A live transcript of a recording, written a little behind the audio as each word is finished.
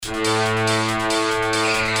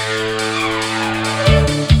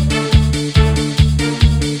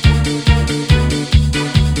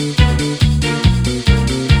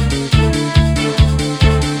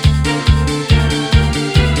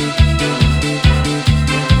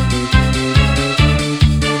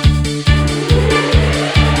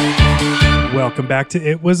Welcome back to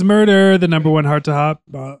It Was Murder, the number one heart to hop.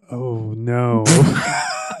 Oh no.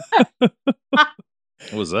 What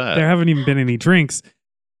was that? There haven't even been any drinks.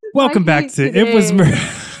 Welcome back to today. It Was Murder.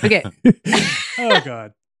 Okay. Oh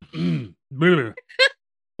God.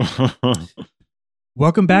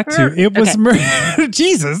 Welcome back to It Was Okay. Murder.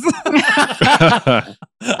 Jesus.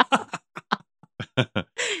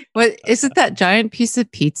 What is it? That giant piece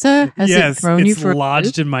of pizza? Has it Yes, thrown you it's for a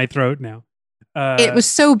lodged loop? in my throat now. It was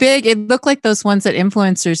so big. It looked like those ones that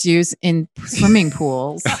influencers use in swimming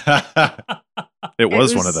pools. It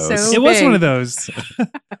was was one of those. so- It was one of big. those.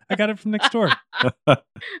 I got it from next door.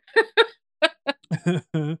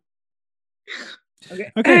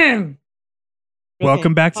 Okay.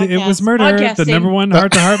 Welcome back to It Was Podcast. Murder, the Podcasting. number one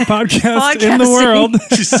heart-to-heart podcast in the Podcasting. world.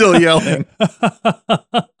 She's still yelling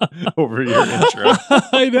over your intro.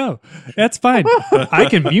 I know. That's fine. I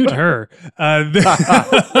can mute her. I'm your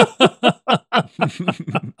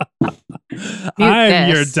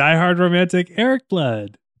this. diehard romantic, Eric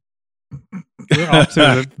Blood. We're off to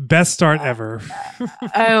the best start ever.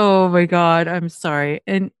 Oh my God. I'm sorry.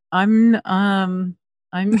 And I'm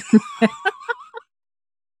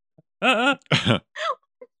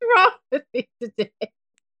wrong with me today.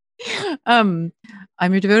 I'm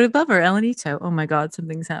your devoted lover, Elenito. Oh my God,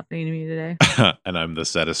 something's happening to me today. And I'm the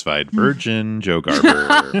satisfied virgin, Joe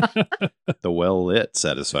Garber. The well-lit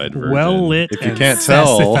satisfied virgin. Well-lit If you and can't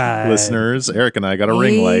tell, sassified. listeners, Eric and I got a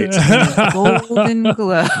ring light. A golden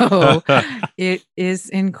glow. It is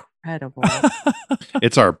incredible.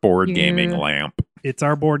 It's our board gaming Yeah. lamp. It's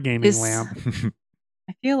our board gaming Is- lamp.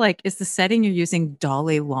 I feel like is the setting you're using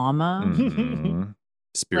Dalai Lama? Mhm.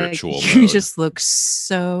 Spiritual Like, you mode. just look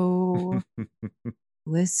so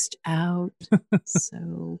blissed out,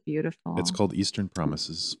 so beautiful. It's called Eastern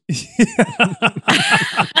Promises.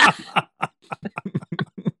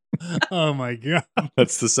 Oh my God.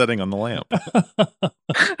 That's the setting on the lamp.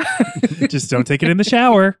 Just don't take it in the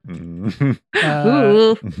shower. Mhm.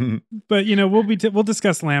 Ooh. But you know, we'll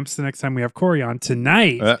discuss lamps the next time we have Corey on.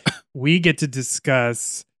 Tonight, Uh, we get to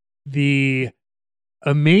discuss the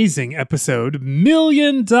amazing episode $1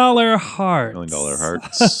 Million Hearts. $1 Million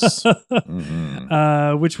Hearts.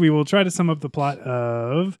 Mhm. Which we will try to sum up the plot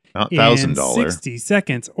of Not in $1,000. 60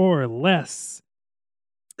 seconds or less.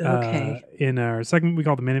 Okay. In our segment we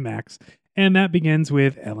call the Minute Max. And that begins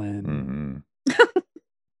with Ellen. Mhm.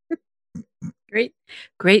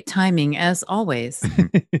 Great timing as always.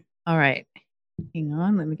 All right. Hang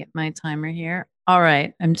on. Let me get my timer here. All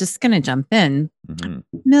right. I'm just going to jump in. Mhm.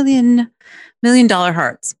 $1 million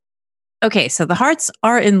hearts. Okay. So the hearts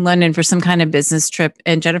are in London for some kind of business trip,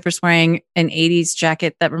 and Jennifer's wearing an 80s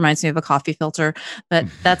jacket that reminds me of a coffee filter, but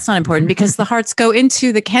that's not important because the hearts go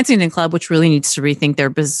into the Kensington Club, which really needs to rethink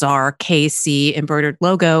their bizarre KC embroidered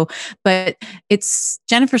logo. But it's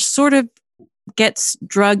Jennifer sort of gets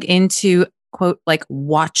drug into quote like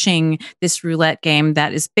watching this roulette game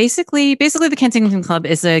that is basically the Kensington Club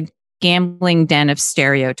is a gambling den of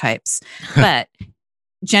stereotypes. But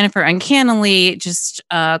Jennifer uncannily just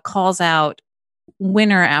calls out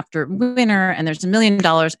winner after winner, and there's $1 million,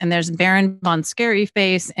 and there's Baron von Scary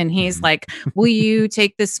Face, and he's like, will you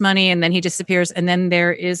take this money? And then he disappears. And then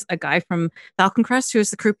there is a guy from Falcon Crest who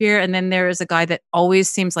is the croupier, and then there is a guy that always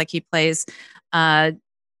seems like he plays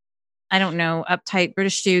I don't know, uptight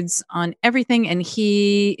British dudes on everything, and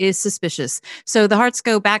he is suspicious. So the hearts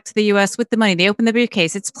go back to the US with the money. They open the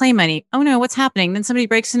briefcase. It's play money. Oh no, what's happening? Then somebody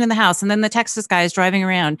breaks into the house, and then the Texas guy is driving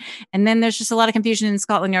around. And then there's just a lot of confusion in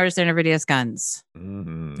Scotland Yard as there everybody has guns.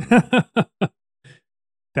 Mhm.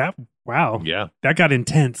 Wow. Yeah, That got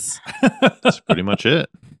intense. that's pretty much it.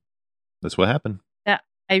 That's what happened.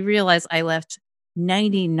 I realize I left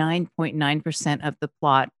 99.9% of the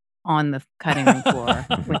plot on the cutting room floor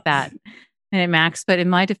with that Minute Max. But in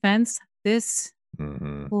my defense, this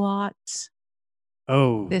Mhm. plot,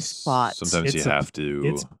 Oh, this plot. Sometimes It's you a- have to.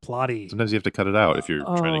 it's plotty. Sometimes you have to cut it out if you're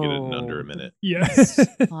trying to get it in under Oh. a minute. Yeah.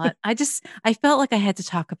 plot. I felt like I had to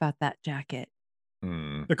talk about that jacket.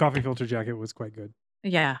 Mm. The coffee filter jacket was quite good.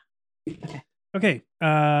 Yeah. Okay.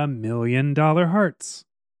 $1 Million Hearts.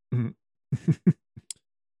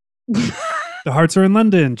 The hearts are in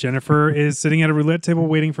London. Jennifer is sitting at a roulette table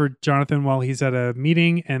waiting for Jonathan while he's at a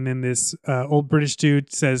meeting. And then this old British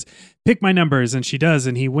dude says, pick my numbers. And she does.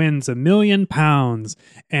 And he wins £1 million.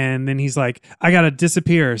 And then he's like, I got to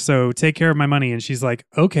disappear. So take care of my money. And she's like,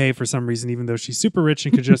 okay, for some reason, even though she's super rich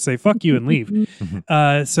and could just say, fuck you and leave.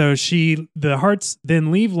 So the hearts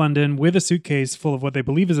then leave London with a suitcase full of what they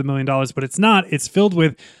believe is $1 million, but it's not. It's filled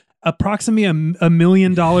with approximately $1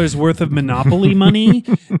 million worth of Monopoly money.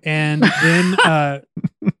 And then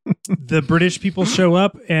the British people show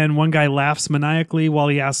up, and one guy laughs maniacally while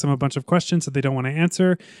he asks them a bunch of questions that they don't want to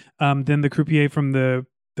answer. Then the croupier from the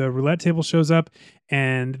roulette table shows up,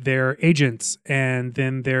 and they're agents. And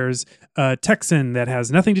then there's a Texan that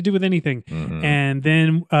has nothing to do with anything. Mhm. And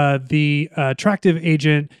then the attractive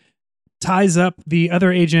agent ties up the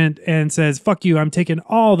other agent and says, "Fuck you, I'm taking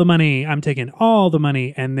all the money. I'm taking all the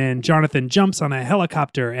money." And then Jonathan jumps on a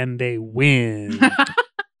helicopter and they win.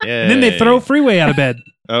 And then they throw Freeway out of bed.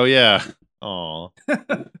 Oh yeah. Aw.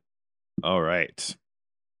 All right.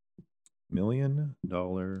 $1 Million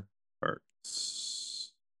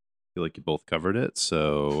Hearts. I feel like you both covered it,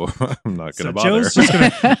 so I'm not So gonna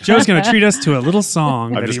bother. Joe's gonna treat us to a little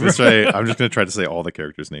song. I'm that just he gonna wrote. I'm just gonna try to say all the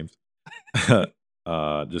characters' names.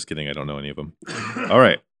 Just kidding. I don't know any of them. All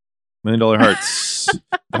right. $1 Million Hearts.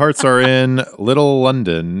 The Hearts are in Little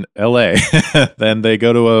London, LA. Then they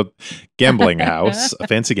go to a gambling house, a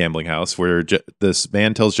fancy gambling house, where this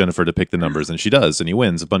man tells Jennifer to pick the numbers, and she does, and he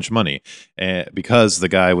wins a bunch of money. And because the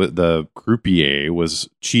guy with the croupier was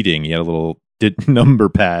cheating, he had a little number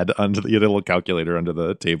pad he had a little calculator under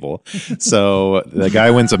the table. So the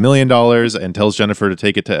guy wins $1 million and tells Jennifer to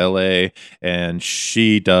take it to LA, and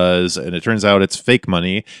she does, and it turns out it's fake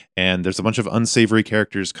money, and there's a bunch of unsavory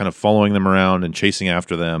characters kind of following them around and chasing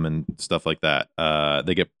after them and stuff like that.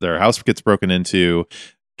 Their house gets broken into.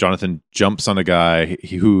 Jonathan jumps on a guy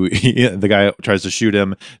the guy tries to shoot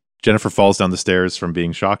him. Jennifer falls down the stairs from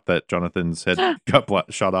being shocked that Jonathan's head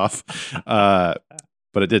got shot off,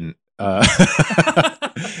 but it didn't.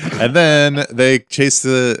 And then they chase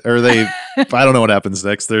I don't know what happens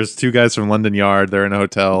next. There's two guys from London Yard. They're in a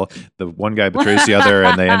hotel. The one guy betrays the other,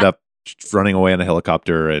 and they end up running away in a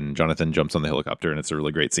helicopter, and Jonathan jumps on the helicopter, and it's a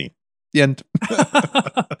really great scene. The end.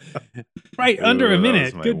 Right, under a Ooh, that minute.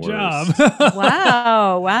 was my Good worst. job.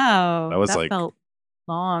 Wow. That was like felt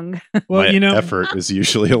long. Well, my effort is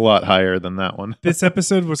usually a lot higher than that one. this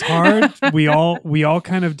episode was hard. We all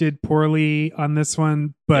kind of did poorly on this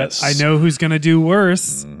one, but Yes. I know who's gonna do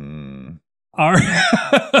worse. Mm, Our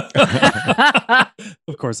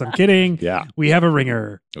Of course, I'm kidding. yeah. We have a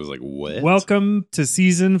ringer. I was like, what? Welcome to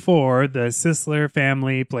season 4, the Sisler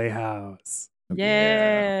Family Playhouse.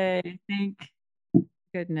 Yeah. Yay. Thank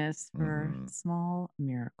goodness for small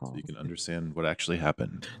miracles. So you can understand what actually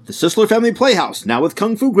happened. The Sisler Family Playhouse, now with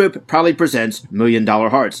Kung Fu Grip, proudly presents $1 Million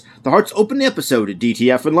Hearts. The Hearts open the episode at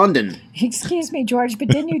DTF in London. Excuse me, George, but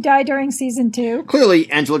didn't you die during season 2? Clearly,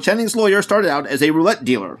 Angela Channing's lawyer started out as a roulette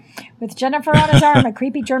dealer. With Jennifer on his arm, a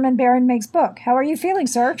creepy German baron makes book. How are you feeling,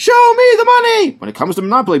 sir? Show me the money! When it comes to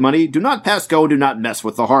Monopoly money, do not pass go and do not mess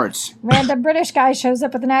with the Hearts. Random British guy shows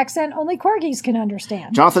up with an accent only corgis can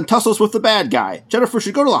understand. Jonathan tussles with the bad guy. Jennifer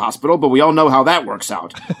should go to the hospital, but we all know how that works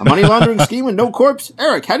out. A money laundering scheme and no corpse?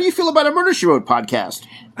 Eric, how do you feel about a Murder, She Wrote podcast?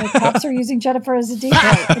 The cops are using Jennifer as a decoy.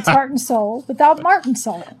 It's heart and soul without Martin's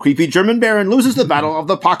soul. Creepy German baron loses the battle of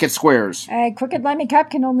the pocket squares. A crooked lemmy cup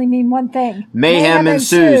can only mean one thing. Mayhem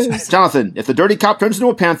ensues. Jonathan, if the dirty cop turns into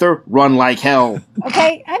a panther, run like hell.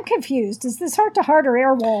 Okay, I'm confused. Is this heart to heart or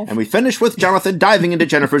airwolf? And we finish with Jonathan diving into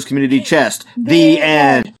Jennifer's community chest. The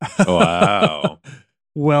end. Wow.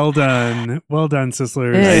 Well done,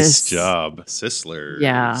 Sislers. Yes. Nice job, Sisslers.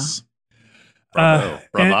 Yeah.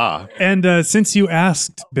 Bravo. And since you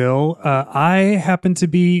asked, Bill, I happen to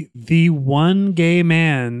be the one gay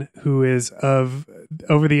man who is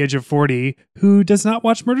over the age of 40 who does not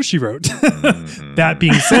watch Murder, She Wrote. That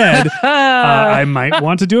being said, I might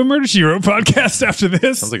want to do a Murder, She Wrote podcast after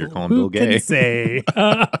this. Sounds like you're calling Who Bill gay. can say?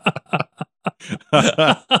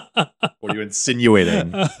 What are you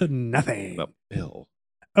insinuating Nothing. about Bill?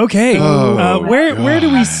 Okay. Oh, where do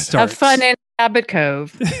we God. start? Have fun in Abbott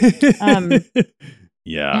Cove. Um,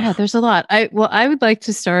 Yeah, there's a lot. I would like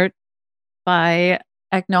to start by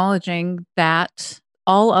acknowledging that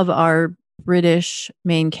all of our British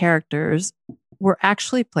main characters were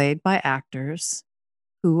actually played by actors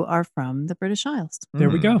who are from the British Isles. There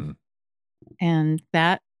we go. Mm. And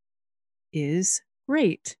that is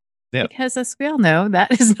great. Yeah. Because as we all know,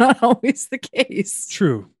 that is not always the case.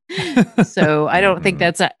 True. So I don't think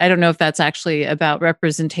I don't know if that's actually about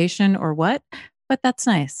representation or what, but that's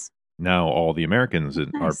nice. Now all the Americans are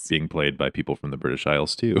Nice. being played by people from the British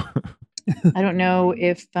Isles too. I don't know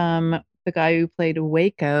if the guy who played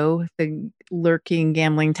Waco, the lurking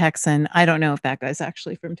gambling Texan, I don't know if that guy's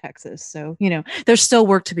actually from Texas. So, there's still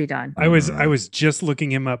work to be done. I was just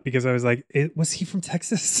looking him up because I was like, was he from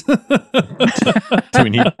Texas? do we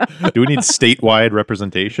need statewide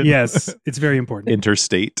representation? Yes, it's very important.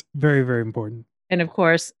 Interstate. Very, very important. And of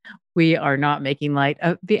course, we are not making light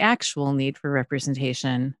of the actual need for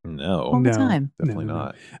representation No, all the time. definitely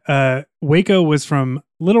No. not. Waco was from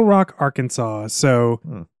Little Rock, Arkansas.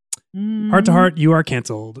 So Heart to heart, you are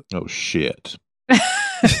canceled. Oh shit!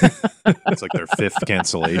 It's like their 5th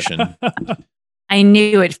cancellation. I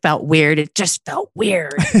knew it felt weird. It just felt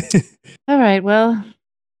weird. All right. Well,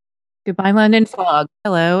 goodbye, London fog.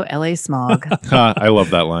 Hello, LA smog. I love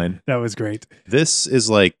that line. That was great. This is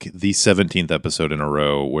like the 17th episode in a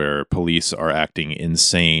row where police are acting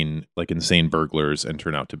insane, like insane burglars, and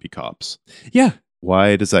turn out to be cops. Yeah.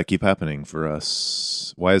 Why does that keep happening for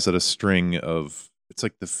us? Why is that a string of? It's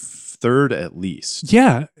like the 3rd at least.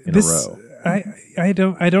 Yeah. In a row. I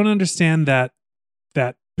don't understand that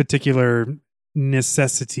particular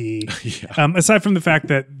necessity. Yeah. Aside from the fact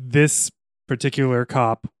that this particular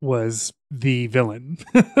cop was the villain.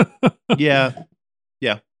 Yeah.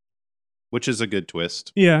 Which is a good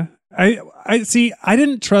twist. Yeah. I see. I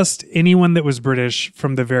didn't trust anyone that was British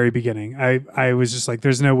from the very beginning. I was just like,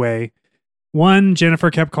 there's no way. One,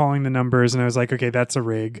 Jennifer kept calling the numbers, and I was like, okay, that's a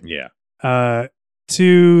rig. Yeah.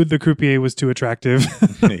 2, the croupier was too attractive.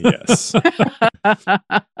 Yes.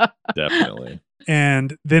 Definitely.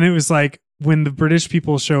 And then it was like, when the British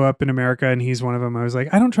people show up in America and he's one of them, I was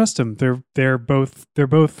like, I don't trust him. They're both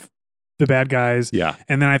the bad guys. Yeah.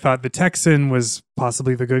 And then I thought the Texan was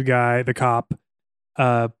possibly the good guy, the cop.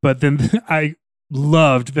 But then I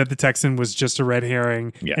loved that the Texan was just a red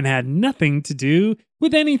herring and had nothing to do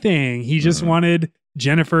with anything. He just wanted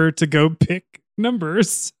Jennifer to go pick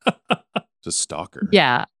numbers. It's a stalker.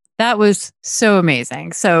 Yeah, that was so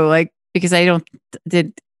amazing. So like, because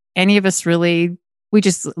did any of us really, we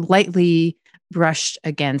just lightly brushed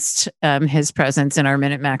against his presence in our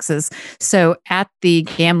Minute Maxes. So at the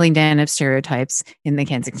gambling den of stereotypes in the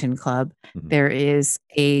Kensington Club, there is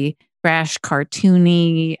a brash,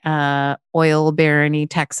 cartoony, oil barony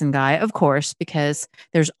Texan guy, of course, because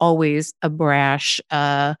there's always a brash,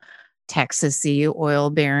 Texas-y oil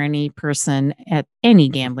barony person at any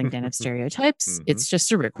gambling den of stereotypes. It's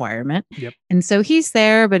just a requirement. Yep. And so he's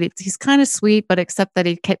there, but he's kind of sweet, but except that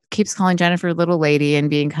he keeps calling Jennifer little lady and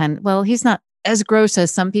being he's not as gross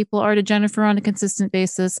as some people are to Jennifer on a consistent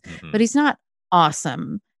basis, but he's not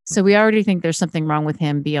awesome. So we already think there's something wrong with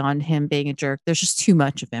him beyond him being a jerk. There's just too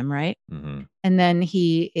much of him, right? And then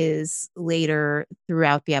he is later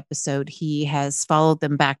throughout the episode, he has followed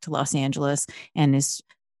them back to Los Angeles and is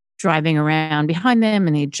driving around behind them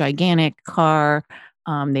in a gigantic car.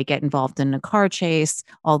 They get involved in a car chase,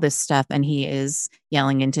 all this stuff. And he is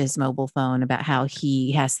yelling into his mobile phone about how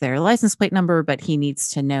he has their license plate number, but he needs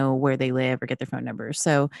to know where they live or get their phone number.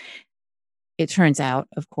 So it turns out,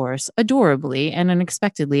 of course, adorably and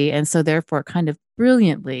unexpectedly, and so therefore kind of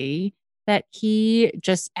brilliantly, that he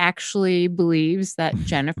just actually believes that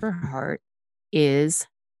Jennifer Hart is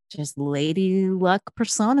just Lady Luck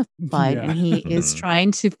personified, and he is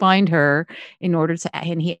trying to find her in order to,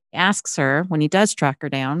 and he asks her when he does track her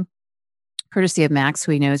down, courtesy of Max,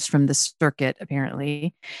 who he knows from the circuit,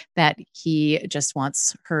 apparently, that he just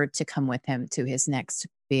wants her to come with him to his next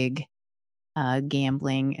big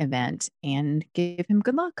gambling event and give him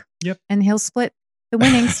good luck. Yep. And he'll split the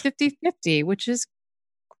winnings 50-50, which is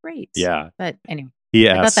great. Yeah. But anyway, He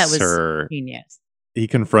I thought asks that was her, genius. he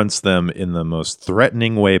confronts them in the most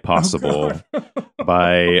threatening way possible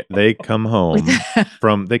by they come home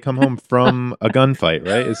from a gunfight,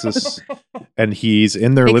 right? Is this, and he's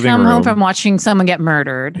in their living room. They come home from watching someone get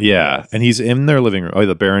murdered. Yeah. And he's in their living room. Oh,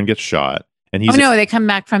 the Baron gets shot. And he's, they come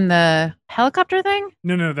back from the helicopter thing?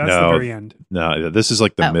 No, that's the very end. No, this is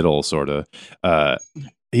like the middle, sort of.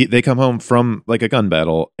 They come home from like a gun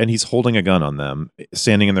battle, and he's holding a gun on them,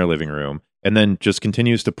 standing in their living room, and then just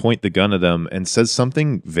continues to point the gun at them and says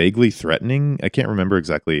something vaguely threatening. I can't remember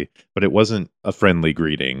exactly, but it wasn't a friendly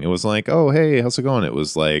greeting. It was like, "Oh, hey, how's it going?" It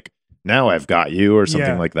was like, "Now I've got you," or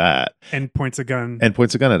something like that. And points a gun. And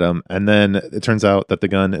points a gun at him, and then it turns out that the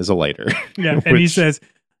gun is a lighter. Yeah, and he says,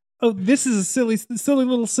 "Oh, this is a silly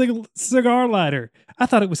little cigar lighter. I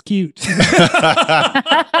thought it was cute."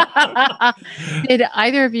 Did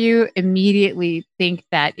either of you immediately think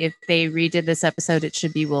that if they redid this episode, it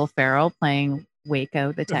should be Will Ferrell playing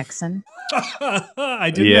Waco the Texan?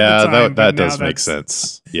 I did. Yeah, that does make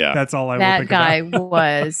sense. Yeah, that's all I. That think guy about.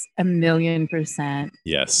 was 1,000,000%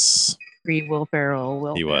 yes, free Will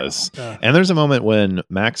Ferrell. He was. And there's a moment when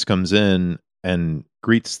Max comes in and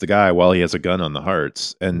greets the guy while he has a gun on the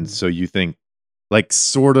Hearts, and so you think, like,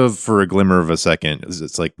 sort of for a glimmer of a second,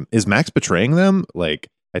 it's like, is Max betraying them? Like,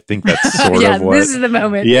 I think that's sort of what. This is the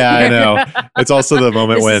moment. Yeah, I know. It's also the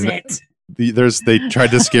moment when they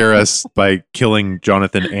tried to scare us by killing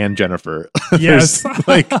Jonathan and Jennifer. Yes,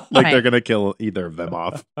 like they're gonna kill either of them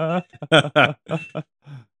off.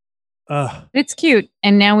 It's cute,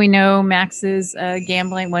 and now we know Max's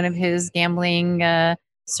gambling. One of his gambling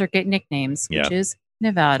circuit nicknames, which is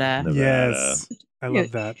Nevada. Nevada. Yes. I Yeah.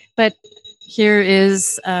 love that. But here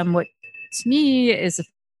is what to me is a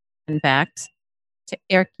fun fact. To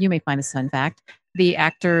Eric, you may find this a fun fact. The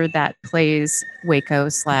actor that plays Waco /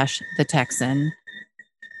 the Texan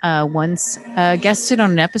once guested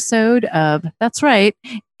on an episode of That's Right,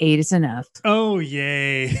 8 is Enough. Oh,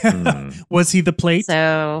 yay. Hmm. Was he the plate?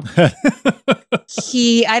 So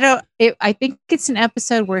I think it's an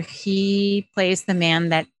episode where he plays the man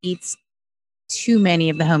that eats too many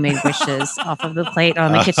of the homemade wishes off of the plate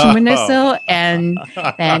on the kitchen windowsill, and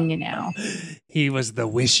then He was the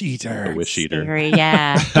wish eater. The wish eater. scary,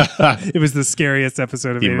 yeah. It was the scariest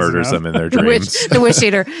episode of He Eight Is murders Enough. them in their the dreams. wish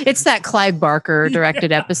eater. It's that Clive Barker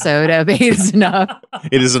directed episode of 8 is Enough.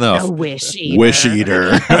 It is enough. The wish eater. Wish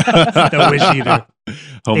eater. The wish eater.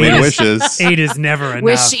 Homemade Eight is- wishes. 8 is never enough.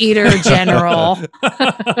 Wish eater general.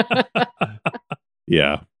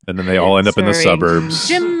 Yeah. And then they all end up in the Starring suburbs.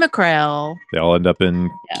 Jim McCrell. They all end up in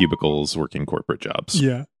Yeah. cubicles working corporate jobs.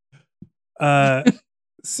 Yeah.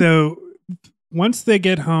 So once they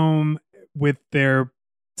get home with their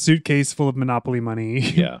suitcase full of Monopoly money,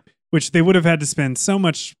 Yeah. which they would have had to spend so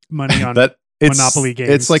much money on. It's, Monopoly games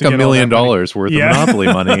It's like to $1 get all million that money. worth Yeah. of Monopoly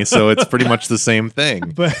money. So it's pretty much the same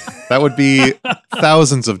thing. But That would be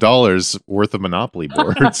thousands of dollars worth of Monopoly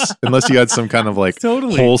boards, unless you had some kind of like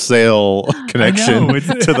totally. wholesale connection know,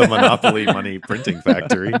 it's- to the Monopoly money printing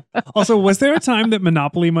factory. Also, was there a time that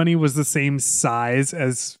Monopoly money was the same size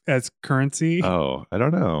as currency? Oh, I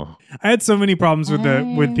don't know. I had so many problems with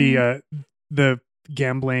the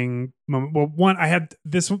gambling moment. Well, one, I had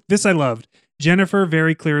this I loved. Jennifer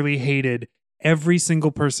very clearly hated every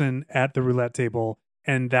single person at the roulette table,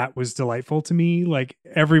 and that was delightful to me. Like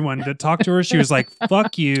everyone that talked to her, she was like,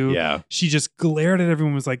 "Fuck you." Yeah. She just glared at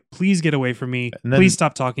everyone, was like, "Please get away from me. And then- Please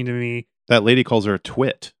stop talking to me." That lady calls her a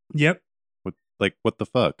twit. Yep. Like, what the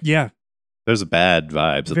fuck? Yeah. There's bad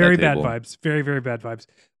vibes at Very that bad table. vibes. Very, very bad vibes.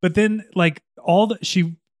 But then like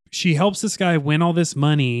she helps this guy win all this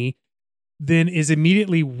money, then is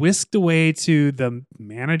immediately whisked away to the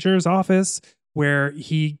manager's office where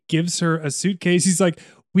he gives her a suitcase. He's like,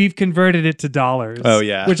 "We've converted it to dollars." Oh,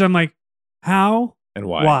 yeah. Which I'm like, how? And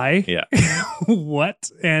why? Why? Yeah. What?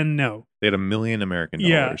 And no. They had $1 million American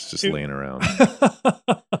Yeah. dollars just It- laying around.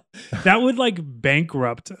 That would like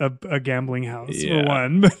bankrupt a gambling house Yeah. for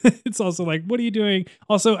one. But it's also like, what are you doing?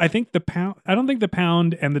 Also, I don't think the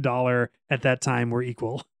pound and the dollar at that time were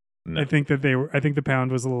equal. No. I think the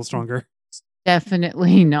pound was a little stronger.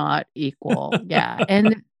 Definitely not equal. Yeah.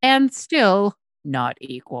 And still not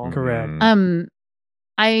equal. Correct. Mm.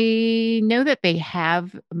 I know that they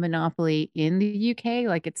have Monopoly in the UK,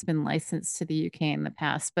 like it's been licensed to the UK in the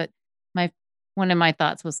past, but one of my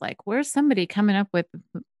thoughts was like, where's somebody coming up with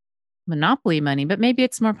Monopoly money? But maybe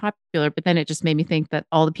it's more popular. But then it just made me think that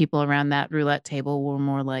all the people around that roulette table were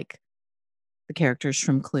more like the characters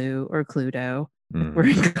from Clue or Cluedo. Mm.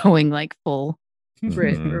 We're going like full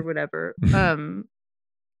Brit Mhm. or whatever.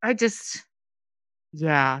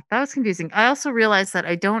 Yeah, that was confusing. I also realized that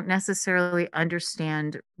I don't necessarily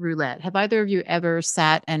understand roulette. Have either of you ever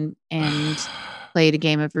sat and played a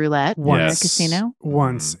game of roulette in a Once. casino?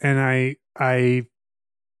 Once, and I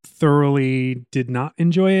thoroughly did not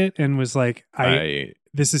enjoy it, and was like,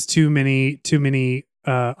 this is too many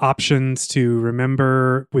options to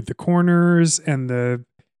remember with the corners and the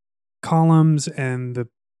columns and the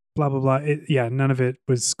blah blah blah. None of it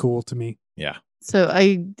was cool to me. Yeah. So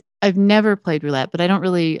I've never played roulette, but I don't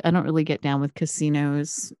really get down with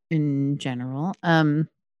casinos in general.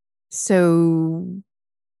 So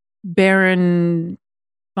Baron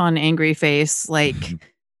von Angry Face, like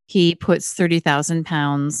he puts 30,000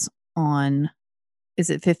 pounds on. Is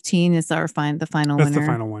it 15? Is our the final That's winner? the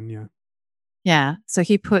final one. Yeah. Yeah. So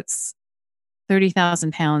he puts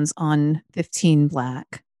 30,000 pounds on 15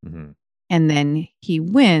 black, Mhm. and then he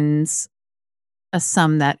wins a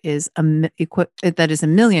sum that is $1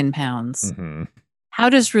 million. Mhm. How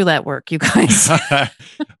does roulette work, you guys?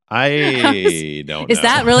 I don't know. Is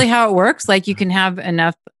that really how it works? Like you can have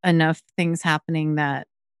enough things happening that,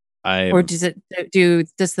 or does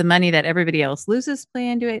the money that everybody else loses play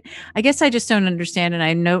into it? I guess I just don't understand, and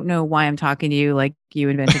I don't know why I'm talking to you like you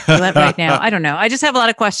invented roulette right now. I don't know. I just have a lot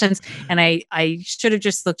of questions, and I should have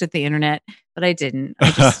just looked at the internet, but I didn't.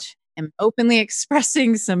 I just am openly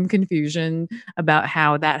expressing some confusion about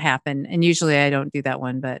how that happened, and usually I don't do that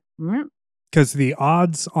one, but. Because the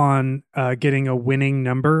odds on getting a winning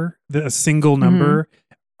number, a single number,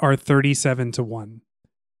 are 37 to 1.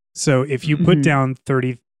 So if you put down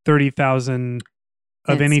 30,000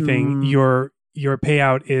 of It's, anything, your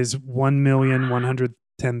payout is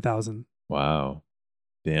 1,110,000. Wow.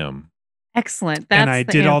 Damn. Excellent. And I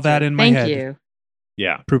did all that in my Thank head. you.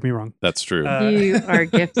 Yeah, Prove me wrong. that's true. You are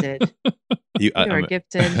gifted. You You are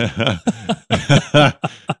gifted.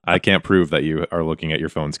 I can't prove that you are looking at your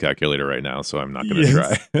phone's calculator right now, so I'm not going to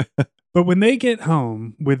Yes. try. But when they get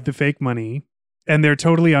home with the fake money, and they're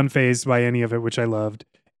totally unfazed by any of it, which I loved,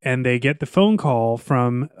 and they get the phone call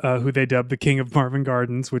from who they dubbed the King of Marvin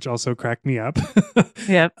Gardens, which also cracked me up.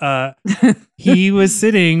 Yep. He was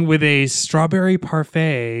sitting with a strawberry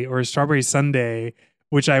parfait or a strawberry sundae,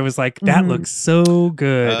 which I was like, that Mhm. looks so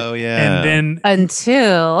good. Oh, yeah. And then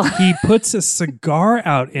Until he puts a cigar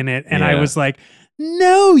out in it, and I Yeah. was like,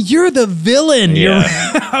 no, you're the villain. Yeah.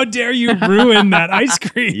 How dare you ruin that ice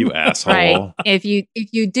cream? You asshole. right, if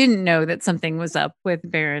you didn't know that something was up with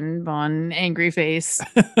Baron von Angry Face,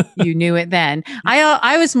 you knew it then.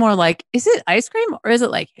 I was more like, is it ice cream or is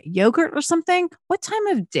it like yogurt or something? What time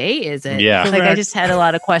of day is it? Yeah. Like I Correct. just had a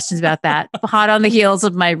lot of questions about that. Hot on the heels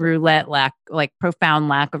of my roulette profound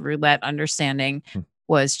lack of roulette understanding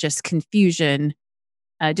was just confusion.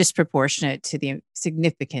 Disproportionate to the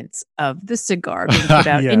significance of the cigar being put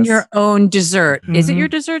out in Yes. your own dessert. Is it Mhm. your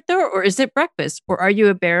dessert though, or is it breakfast? Or are you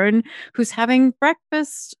a baron who's having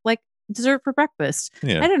breakfast, like dessert for breakfast?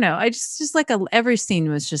 Yeah. I don't know. I just like every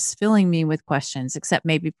scene was just filling me with questions, except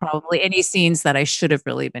maybe probably any scenes that I should have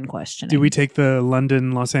really been questioning. Do we take the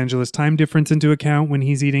London Los Angeles time difference into account when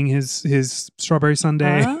he's eating his strawberry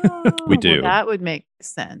sundae? We well, do. that would make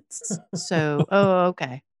sense. So,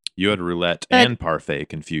 okay. You had roulette But- and parfait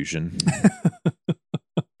confusion.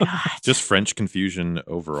 God. Just French confusion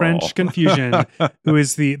overall. French Confusion, who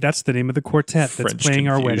is that's the name of the quartet that's French playing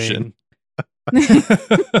Confusion. our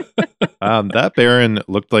wedding. That Baron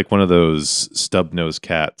looked like one of those stub-nosed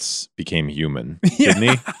cats became human, didn't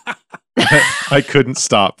he? I couldn't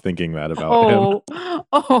stop thinking that about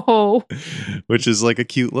Oh, him, which is like a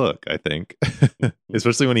cute look, I think,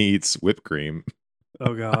 especially when he eats whipped cream.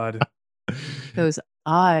 Oh God. those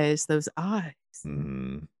eyes.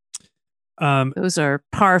 Mm. Those are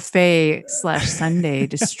parfait / Sunday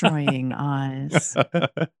destroying eyes.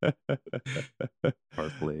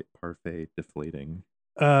 Parfait deflating.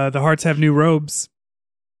 The Hearts have new robes,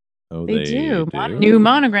 Oh, They do. do. New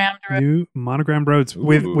monogram. new monogram robes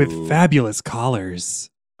with Ooh. fabulous collars.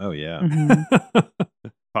 Oh yeah, Mhm.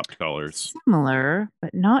 popped collars. Similar,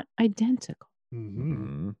 but not identical. Mhm.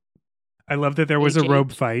 Mhm. I love that there was a AJ.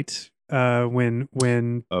 robe fight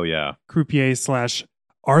when Oh yeah, croupier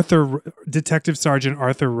 / Arthur Detective Sergeant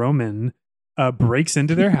Arthur Roman breaks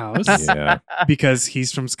into their house yeah. because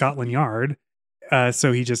he's from Scotland Yard.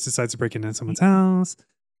 So he just decides to break into someone's house.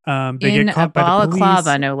 They In get a caught by the police.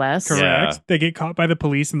 balaclava, no less. Correct. Correct. Yeah. They get caught by the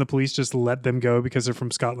police, and the police just let them go because they're from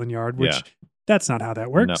Scotland Yard, which Yeah. that's not how that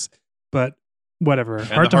works. But whatever. And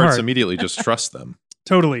Heart the to Hearts heart. immediately just trust them,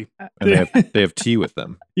 Totally. and they have tea with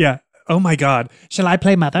them. Yeah. Oh my God. Shall I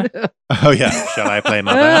play mother? Oh yeah, shall I play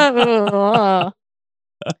mother?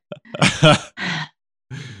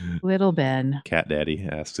 Little Ben. Cat Daddy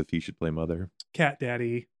asks if he should play mother. Cat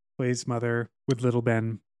Daddy plays mother with little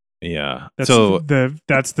Ben. Yeah. That's So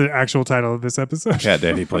that's the actual title of this episode. Cat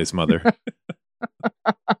Daddy plays mother.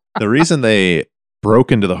 The reason they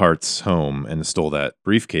broke into the Hearts' home and stole that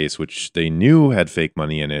briefcase, which they knew had fake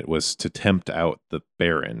money in it, was to tempt out the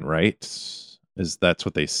Baron, right? That's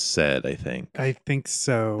what they said, I think. I think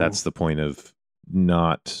so. That's the point of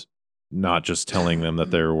not just telling them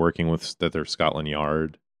that they're working with that they're Scotland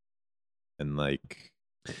Yard. And like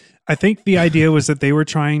I think the idea was that they were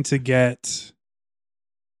trying to get.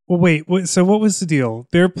 Well, wait. So what was the deal?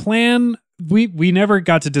 Their plan. We never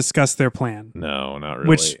got to discuss their plan, no, not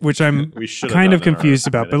really. which I'm We should have kind of done our confused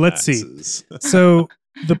about. But let's see. Minimaxes. So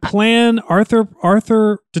the plan,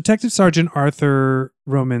 Detective Sergeant Arthur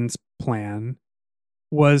Roman's plan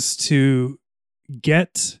was to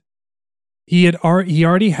get. He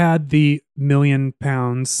already had the £1 million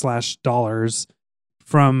 / dollars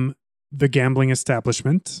from the gambling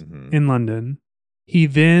establishment Mhm. in London. He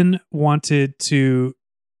then wanted to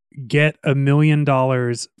get $1 million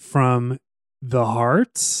from the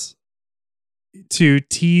Hearts to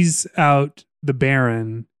tease out the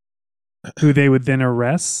Baron, who they would then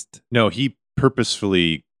arrest. No, he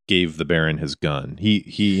purposefully gave the Baron his gun.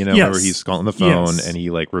 He remember Yes. he's on the phone Yes. and he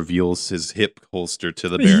like reveals his hip holster to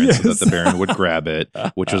the Baron so Yes. that the Baron would grab it,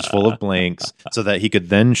 which was full of blanks, so that he could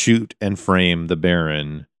then shoot and frame the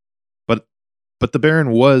Baron. But the Baron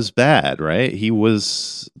was bad, right?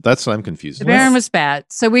 That's what I'm confused The about. Baron was bad.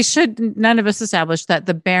 So none of us established that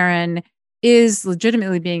the Baron is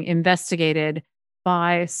legitimately being investigated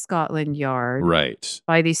by Scotland Yard, Right.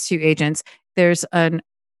 by these two agents. There's an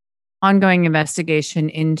ongoing investigation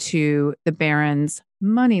into the Baron's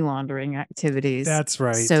money laundering activities. That's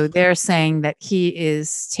right. So they're saying that he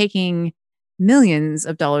is taking millions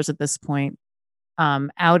of dollars at this point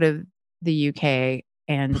out of the UK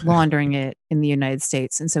and laundering it in the United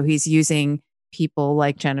States. And so he's using people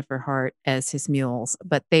like Jennifer Hart as his mules,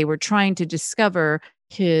 but they were trying to discover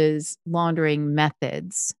his laundering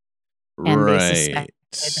methods. And they suspected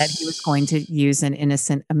that he was going to use an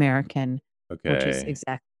innocent American, which is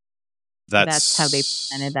exactly that's how they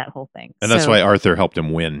presented that whole thing. And that's why Arthur helped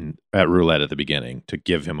him win at roulette at the beginning, to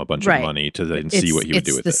give him a bunch of money to then see what he would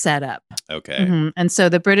do with it. It's the setup. Okay. Mm-hmm. And so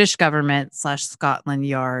the British government / Scotland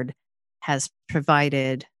Yard has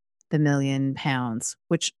provided the £1 million,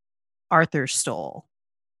 which Arthur stole.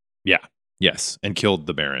 Yeah. Yes. And killed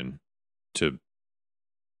the Baron to,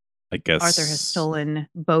 I guess. Arthur has stolen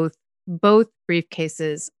both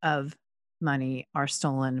briefcases of money are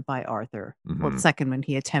stolen by Arthur. Mm-hmm. Well, the second one,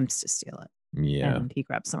 he attempts to steal it. Yeah. And he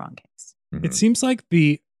grabs the wrong case. Mm-hmm. It seems like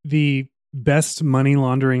the best money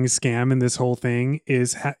laundering scam in this whole thing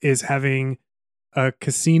is having a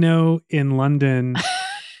casino in London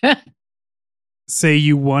say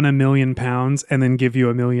you won £1 million and then give you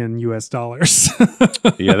 $1 million.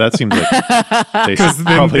 Yeah, that seems like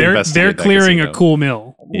because they're clearing a cool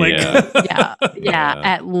mill. Like, yeah,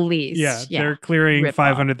 at least. Yeah, they're clearing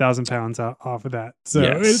 £500,000 off of that. So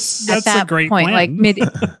that's at that a great point, plan. like mid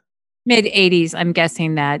 80s. I'm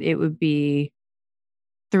guessing that it would be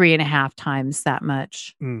 3.5 times that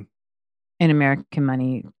much in American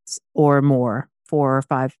money, or more, 4 or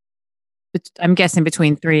 5. I'm guessing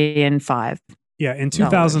between 3 and 5. Yeah, in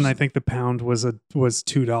 2000, I think the pound was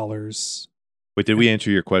 $2. Wait, did we answer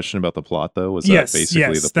your question about the plot though? Was that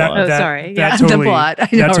basically the plot? Sorry, that the plot.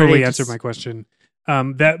 That totally answered my question.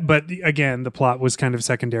 But again, the plot was kind of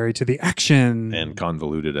secondary to the action and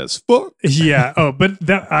convoluted as fuck. Yeah. Oh, but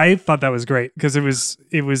I thought that was great because it was.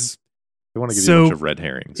 They want to give so you a bunch of red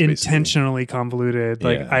herrings, intentionally convoluted.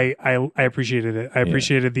 Like I appreciated it. I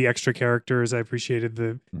appreciated the extra characters. I appreciated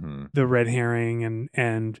the red herring,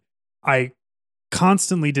 and I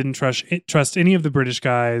constantly didn't trust any of the British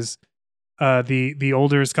guys. The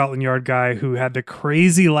older Scotland Yard guy who had the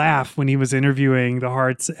crazy laugh when he was interviewing the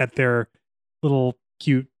Harts at their little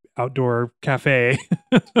cute outdoor cafe.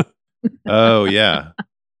 Oh yeah,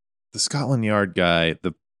 the Scotland Yard guy,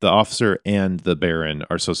 the officer and the Baron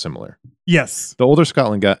are so similar. Yes, the older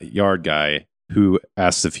Scotland Yard guy who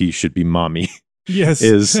asks if he should be mommy. Yes,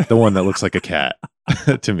 is the one that looks like a cat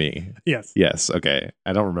to me. Yes. Okay.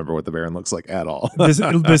 I don't remember what the Baron looks like at all.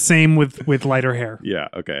 the same with lighter hair. Yeah.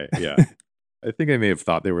 Okay. Yeah. I think I may have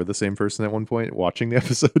thought they were the same person at one point watching the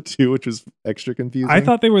episode too, which was extra confusing. I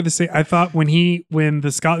thought they were the same. I thought when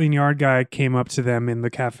the Scotland Yard guy came up to them in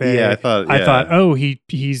the cafe. I thought, oh,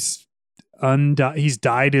 he's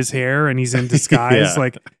dyed his hair and he's in disguise.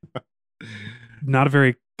 Like, not a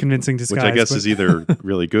very convincing disguise. Which I guess is either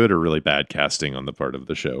really good or really bad casting on the part of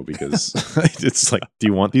the show, because it's like, do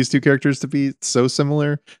you want these two characters to be so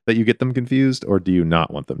similar that you get them confused, or do you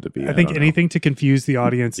not want them to be? I think anything to confuse the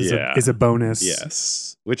audience is a bonus.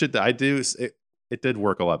 Yes, which it did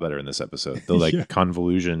work a lot better in this episode. The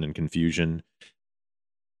convolution and confusion,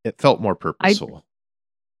 it felt more purposeful.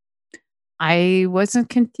 I wasn't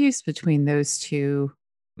confused between those two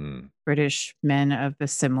British men of a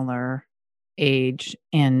similar age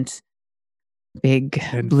and big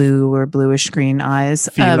blue or bluish green eyes,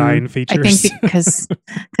 feline features. I think because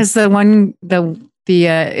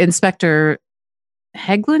the Inspector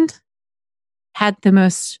Hegland had the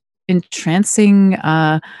most entrancing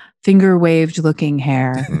finger waved looking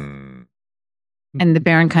hair, and the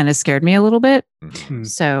Baron kind of scared me a little bit.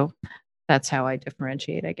 So that's how I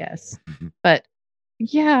differentiate, I guess. But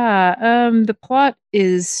the plot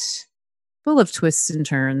is full of twists and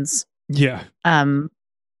turns. Yeah.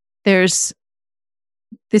 There's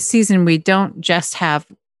this season, we don't just have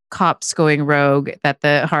cops going rogue that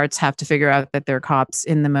the Harts have to figure out that they're cops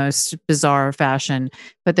in the most bizarre fashion,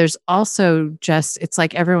 but there's also it's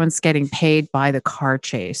like everyone's getting paid by the car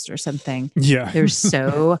chase or something. Yeah. There's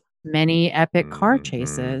so many epic car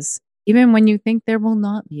chases, even when you think there will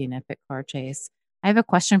not be an epic car chase. I have a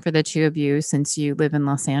question for the two of you, since you live in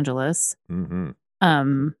Los Angeles.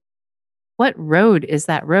 What road is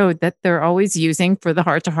that road that they're always using for the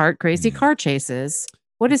heart-to-heart crazy car chases?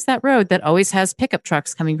 What is that road that always has pickup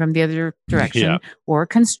trucks coming from the other direction or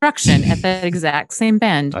construction at that exact same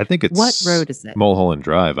bend? I think it's what road is it? Mulholland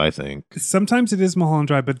Drive, I think. Sometimes it is Mulholland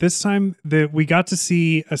Drive, but this time we got to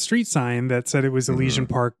see a street sign that said it was Elysian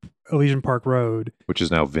Park Road, which is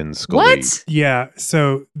now Vin Scully. What? Yeah,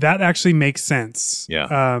 so that actually makes sense.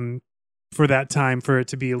 Yeah. For that time, for it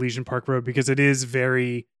to be Elysian Park Road, because it is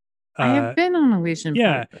very I have been on Elysian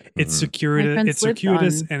Yeah, Park. it's Mhm. My circuitous. friends It's lived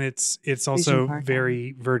circuitous, on and it's Elysian also Park.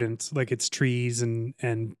 very verdant. Like it's trees and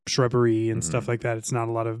shrubbery and stuff Mhm. like that. It's not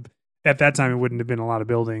a lot of. At that time, it wouldn't have been a lot of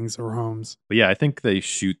buildings or homes. But yeah, I think they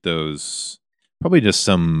shoot those probably just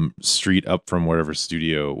some street up from whatever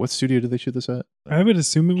studio. What studio did they shoot this at? I would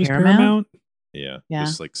assume it was Paramount? Paramount. Yeah, Yeah.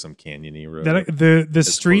 just like some canyony road. That the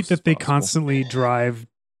as street close as that they possible. constantly drive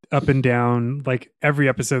up and down. Like every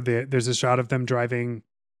episode, there's a shot of them driving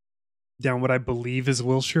down what I believe is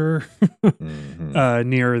Wilshire, Mhm.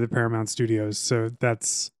 near the Paramount Studios. So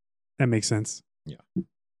that makes sense.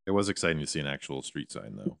 It was exciting to see an actual street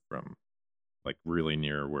sign though, from like really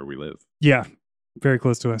near where we live. Yeah, very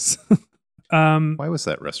close to us. Why was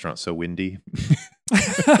that restaurant so windy?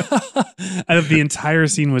 The entire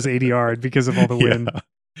scene was ADR'd because of all the wind. Yeah.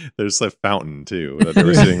 There's a fountain too that they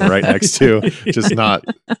were sitting right next to, just not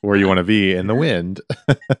where you want to be in the wind.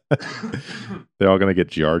 They're all going to get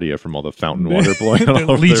giardia from all the fountain water blowing They're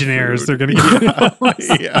all over Legionnaires. Their They're food. gonna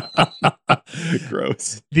get yeah.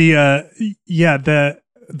 Gross. the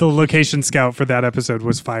location scout for that episode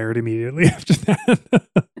was fired immediately after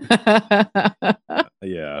that.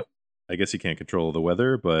 Yeah. I guess you can't control the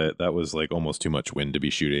weather, but that was like almost too much wind to be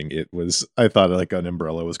shooting. I thought like an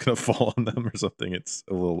umbrella was going to fall on them or something. It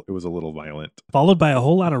was a little violent. Followed by a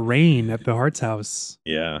whole lot of rain at the Hart's house.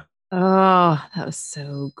 Yeah. Oh, that was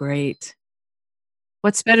so great.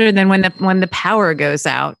 What's better than when the power goes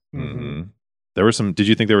out? Mm-hmm. Did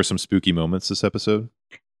you think there were some spooky moments this episode?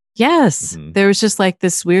 Yes. Mhm. There was just like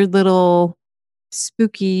this weird little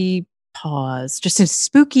spooky pause, just a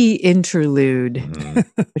spooky interlude, Mhm.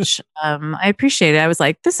 which I appreciated. I was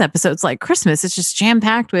like, this episode's like Christmas. It's just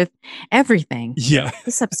jam-packed with everything. Yeah.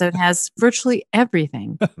 This episode has virtually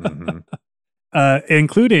everything. Mhm.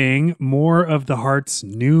 Including more of the Heart's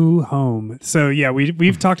new home. So yeah,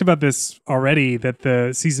 we've talked about this already, that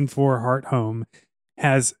the season 4 Heart home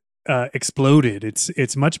has exploded.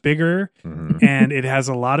 It's much bigger Mhm. and it has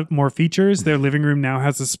a lot of more features. Their living room now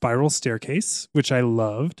has a spiral staircase, which I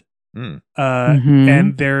loved. Mm. Mhm.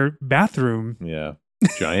 And their bathroom. Yeah.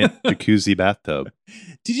 Giant jacuzzi bathtub.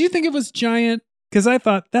 Did you think it was giant? Because I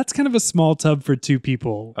thought that's kind of a small tub for 2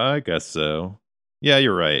 people. I guess so. Yeah,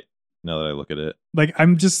 you're right. Now that I look at it. Like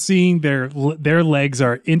I'm just seeing their legs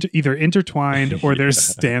are either intertwined or they're Yeah.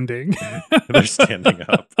 standing. They're standing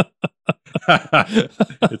up.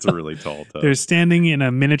 It's a really tall tub. They're standing in a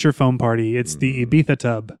miniature foam party. It's the Ibiza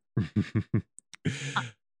tub.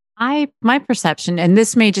 My perception, and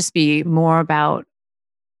this may just be more about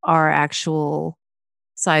our actual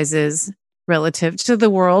sizes relative to the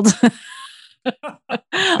world.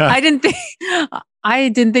 I didn't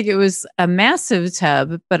think it was a massive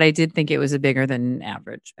tub, but I did think it was a bigger than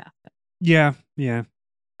average bathtub. Yeah.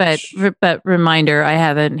 But reminder, I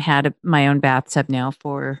haven't had my own bathtub now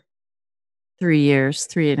for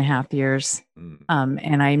 3.5 years. Mm.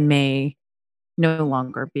 And I may no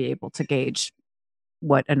longer be able to gauge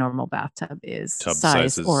what a normal bathtub is, Tub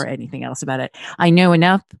size sizes. or anything else about it. I know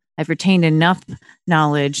enough. I've retained enough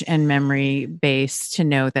knowledge and memory base to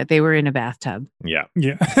know that they were in a bathtub. Yeah.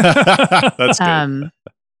 Yeah. That's good.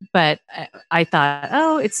 But I thought,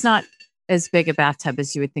 oh, it's not as big a bathtub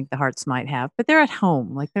as you would think the Hearts might have, but they're at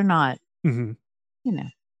home. Like they're not, Mhm. they're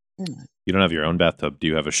not. You don't have your own bathtub. Do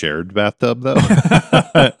you have a shared bathtub though?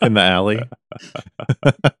 In the alley?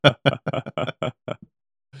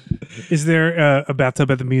 Is there a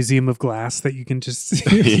bathtub at the Museum of Glass that you can just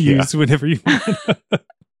Yeah. use whenever you want?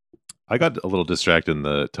 I got a little distracted in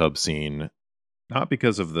the tub scene, not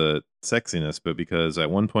because of the sexiness, but because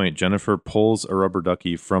at one point Jennifer pulls a rubber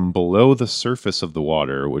ducky from below the surface of the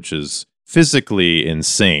water, which is physically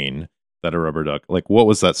insane that a rubber duck, like what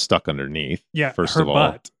was that stuck underneath? Yeah, First her of all,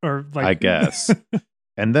 butt, or like I guess.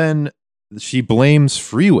 And then she blames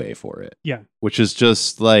Freeway for it. Yeah. Which is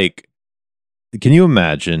just like, can you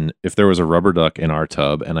imagine if there was a rubber duck in our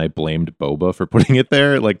tub and I blamed Boba for putting it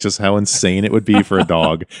there? Like just how insane it would be for a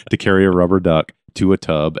dog to carry a rubber duck to a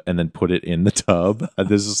tub and then put it in the tub.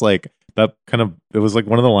 This is like that kind of, it was like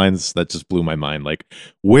one of the lines that just blew my mind. Like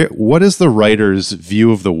what is the writer's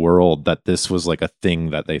view of the world that this was like a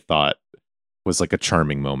thing that they thought was like a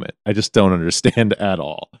charming moment? I just don't understand at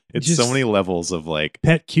all. It's so Just many levels of like,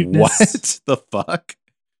 pet cuteness. what the fuck?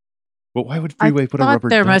 But why would Freeway put a thought rubber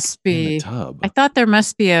there duck must in be- the tub? I thought there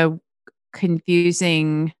must be a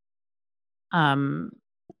confusing,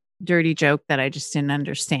 dirty joke that I just didn't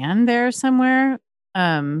understand there somewhere. She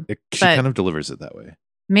but- kind of delivers it that way.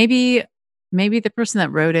 Maybe the person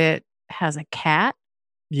that wrote it has a cat,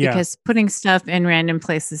 Yeah. because putting stuff in random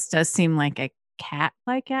places does seem like a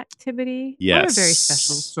cat-like activity. Or a very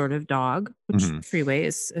special Yes. sort of dog, which Mhm. Freeway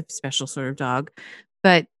is a special sort of dog.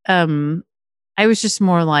 But I was just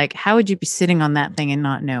more like, how would you be sitting on that thing and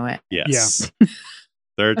not know it? Yes.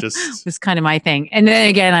 They're just Was kind of my thing. And then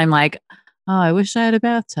again, I'm like, oh, I wish I had a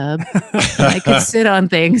bathtub. I could sit on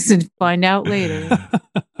things and find out later.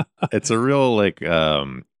 it's a real like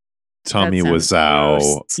Tommy That sounds Wiseau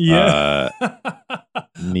gross. Yeah.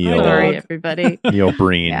 Neil Sorry, everybody. Neil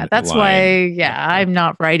Breen. Yeah, that's line. why, I'm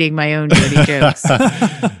not writing my own dirty jokes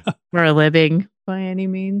for a living by any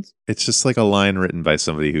means. It's just like a line written by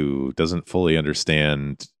somebody who doesn't fully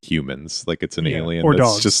understand humans. Like it's an Yeah, alien or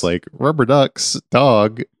that's dogs. just like rubber ducks,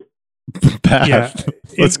 dog, bath. Yeah,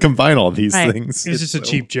 Let's combine all these Right. things. It's just a so-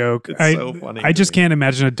 cheap joke. it's I so funny I to just me. can't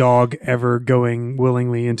imagine a dog ever going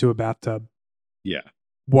willingly into a bathtub, Yeah,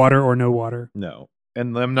 water or no water. no.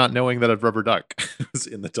 And them not knowing that a rubber duck was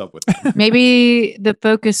in the tub with them. Maybe the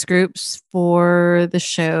focus groups for the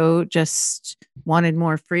show just wanted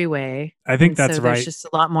more freeway. I think And that's so right. There's just a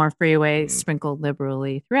lot more freeway Mm. sprinkled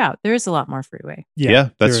liberally throughout. There is a lot more freeway.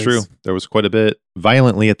 Yeah, that's there true. is. There was quite a bit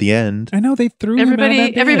violently at the end. I know they threw him out of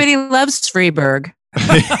that bed. Everybody loves Freeburg.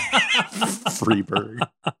 Freeburg.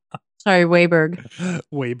 Sorry, Wayberg.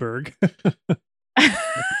 Wayberg.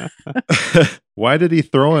 Why did he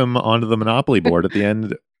throw him onto the Monopoly board at the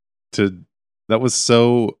end? That was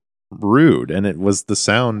so rude, and it was the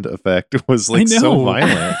sound effect was like so know.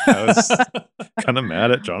 violent. I was kind of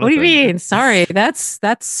mad at Jonathan. What do you mean? Sorry, that's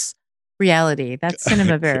reality. That's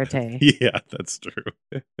cinema verite. Yeah, that's true.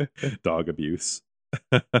 Dog abuse.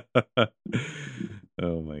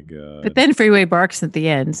 Oh my god. But then Freeway barks at the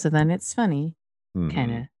end, so then it's funny. Mhm.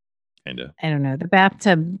 Kind Kinda. of. I don't know. The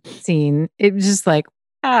bathtub scene, it was just like,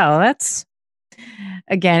 wow, that's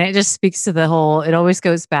again, it just speaks to the whole, it always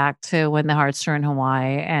goes back to when the hearts are in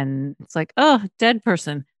Hawaii and it's like, oh, dead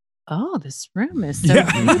person. Oh, this room is so Yeah.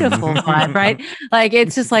 beautiful vibe, right? Like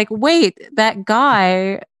it's just like, wait, that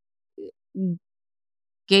guy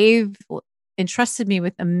entrusted me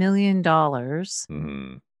with $1 million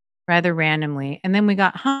Mhm. rather randomly. And then we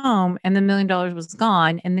got home and the $1 million was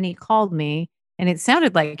gone. And then he called me and it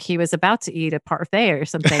sounded like he was about to eat a parfait or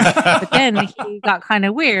something. But then he got kind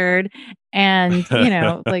of weird and,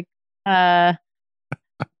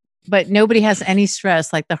 but nobody has any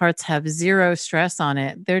stress. Like the hearts have zero stress on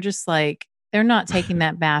it. They're just like, they're not taking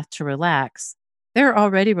that bath to relax. They're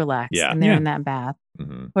already relaxed Yeah. and they're Yeah. in that bath.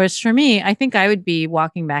 Mhm. Whereas for me, I think I would be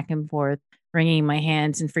walking back and forth, wringing my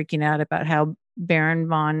hands and freaking out about how Baron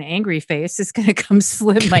von Angry Face is going to come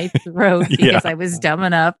slit my throat Yeah. because I was dumb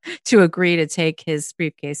enough to agree to take his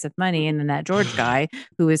briefcase of money. And then that George guy,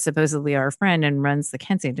 who is supposedly our friend and runs the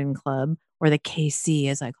Kensington Club, or the KC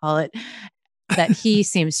as I call it, that he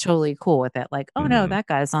seems totally cool with it. Like, oh no, Mhm. that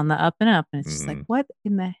guy's on the up and up. And it's just like, Mhm. what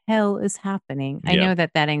in the hell is happening? I Yeah. know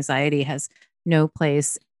that anxiety has no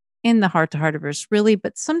place in the heart to heartiverse, really,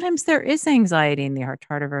 but sometimes there is anxiety in the heart to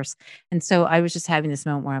heartiverse. And so I was just having this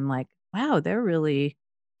moment where I'm like, wow, they're really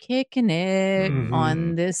kicking it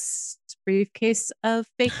on Mhm. this briefcase of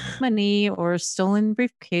fake money or stolen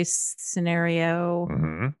briefcase scenario.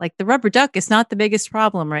 Mhm. Like the rubber duck is not the biggest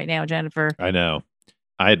problem right now, Jennifer. I know.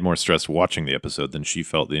 I had more stress watching the episode than she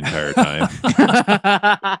felt the entire time.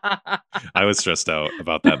 I was stressed out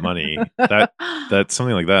about that money. That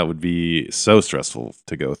something like that would be so stressful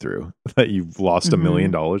to go through. That you've lost $1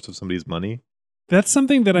 million of somebody's money. That's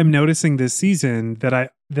something that I'm noticing this season that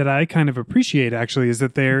I kind of appreciate actually, is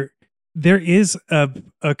that there is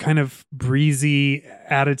a kind of breezy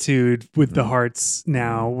attitude with the Mhm. hearts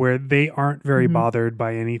now where they aren't very Mhm. bothered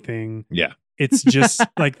by anything. Yeah. It's just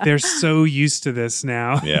like they're so used to this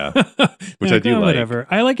now. Yeah. They're Which I do like. Whatever.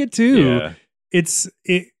 I like it too. Yeah. It's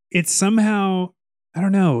somehow, I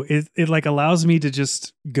don't know. It like allows me to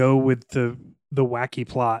just go with the wacky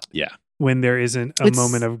plot. Yeah. When there isn't a It's-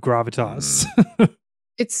 moment of gravitas.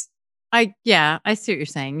 I see what you're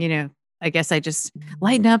saying. You know, I guess I just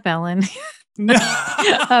lighten up, Ellen. No.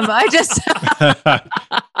 I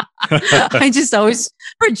just always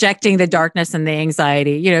projecting the darkness and the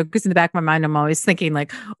anxiety, you know, because in the back of my mind, I'm always thinking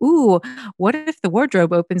like, ooh, what if the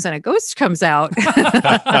wardrobe opens and a ghost comes out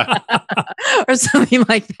or something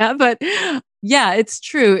like that? But yeah, it's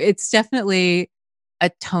true. It's definitely a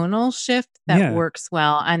tonal shift that Yeah. works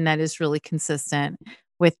well and that is really consistent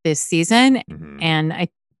with this season. Mhm. And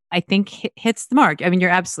I think hits the mark. I mean, you're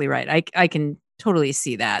absolutely right. I can totally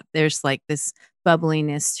see that. There's like this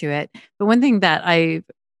bubbliness to it. But one thing that I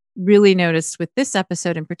really noticed with this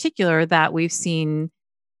episode in particular that we've seen,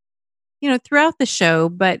 you know, throughout the show,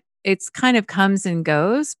 but it's kind of comes and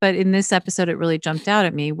goes. But in this episode, it really jumped out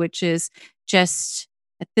at me, which is just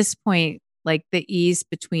at this point, like the ease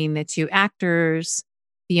between the two actors,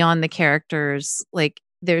 beyond the characters, like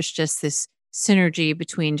there's just this synergy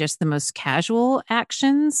between just the most casual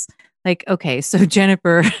actions. Like, okay, so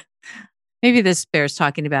Jennifer, maybe this bears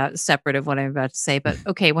talking about separate of what I'm about to say, but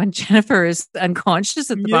okay, when Jennifer is unconscious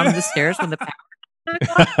at the bottom of the stairs when the power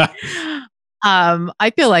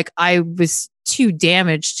I feel like I was too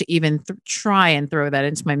damaged to even try and throw that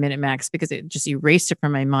into my Minimax because it just erased it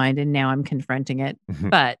from my mind, and now I'm confronting it.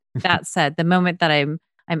 But that said, the moment that I'm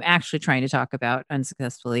actually trying to talk about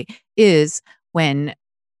unsuccessfully is when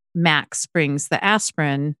Max brings the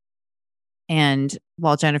aspirin, and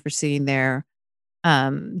while Jennifer's sitting there,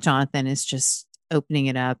 Jonathan is just opening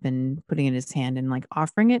it up and putting it in his hand and like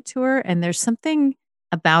offering it to her. And there's something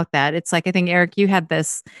about that. It's like, I think, Eric, you had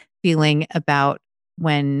this feeling about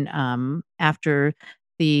when after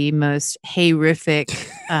the most hayrific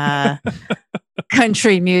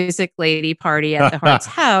country music lady party at the Hart's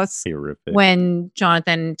house, when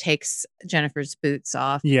Jonathan takes Jennifer's boots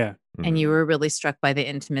off. Yeah. And you were really struck by the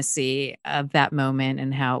intimacy of that moment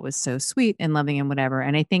and how it was so sweet and loving and whatever.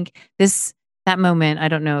 And I think that moment, I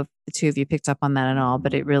don't know if the two of you picked up on that at all,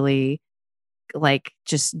 but it really like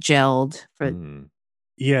just gelled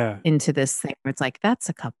into this thing where it's like, that's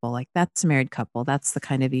a couple, like that's a married couple. That's the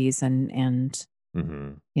kind of ease and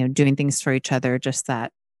you know, doing things for each other, just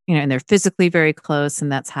that, you know, and they're physically very close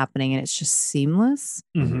and that's happening and it's just seamless.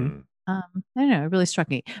 I don't know, it really struck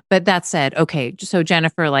me. But that said, okay, so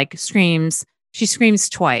Jennifer like screams, she screams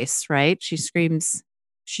twice, right?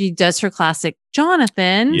 She does her classic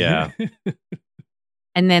Jonathan. Yeah.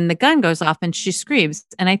 And then the gun goes off and she screams.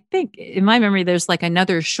 And I think in my memory, there's like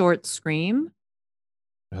another short scream.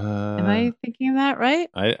 Am I thinking of that right?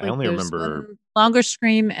 I only remember longer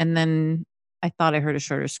scream, and then I thought I heard a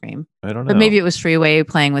shorter scream. I don't know. But maybe it was Freeway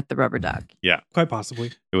playing with the rubber duck. Yeah. Quite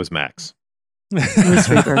possibly. It was Max. It was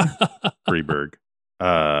Freeberg. Freeberg.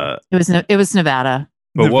 It was Nevada.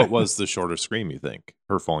 But what was the shorter scream, you think?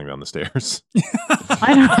 Her falling down the stairs?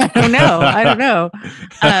 I don't know.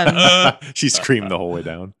 She screamed the whole way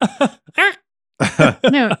down.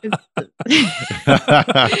 No.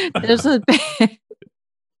 There's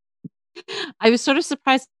I was sort of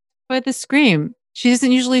surprised by the scream. She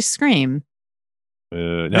doesn't usually scream.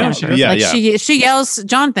 No, she yells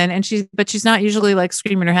Jonathan, but she's not usually like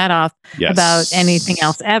screaming her head off about anything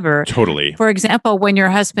else ever. Totally. For example, when your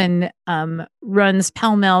husband runs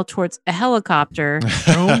pell-mell towards a helicopter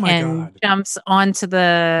and jumps onto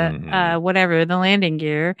the whatever, the landing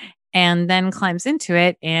gear, and then climbs into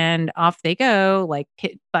it, and off they go, like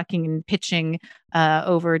bucking and pitching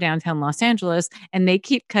over downtown Los Angeles, and they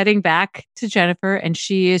keep cutting back to Jennifer, and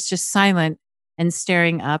she is just silent and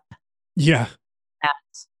staring up. Yeah.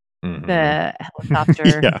 The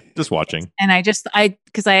helicopter. Yeah, just watching. And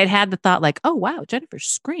because I had the thought like, oh wow, Jennifer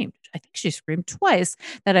screamed. I think she screamed twice.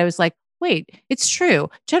 That I was like, wait, it's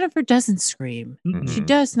true. Jennifer doesn't scream. She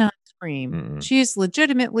does not scream. She is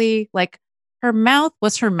legitimately like,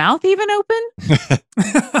 was her mouth even open?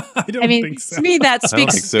 I mean, think so. To me, that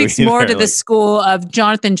speaks more to the school of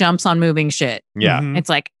Jonathan jumps on moving shit. Yeah. It's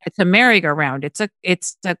like, it's a merry-go-round. It's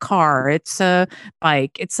a car. It's a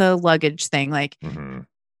bike. It's a luggage thing. Like,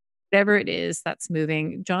 whatever it is that's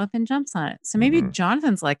moving, Jonathan jumps on it. So maybe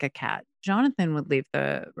Jonathan's like a cat. Jonathan would leave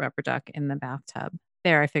the rubber duck in the bathtub.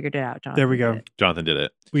 There, I figured it out. Jonathan there we go. Jonathan did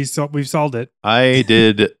it. We've solved it. I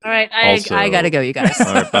did. All right, I gotta go, you guys.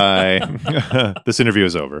 All right, bye. This interview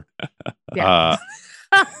is over. Yeah.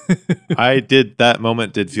 That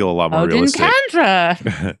moment did feel a lot more realistic.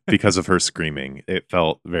 Kendra. Because of her screaming. It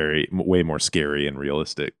felt way more scary and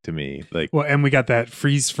realistic to me. Like, well, and we got that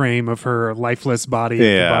freeze frame of her lifeless body at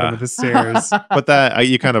the bottom of the stairs. But that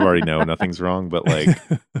you kind of already know nothing's wrong. But like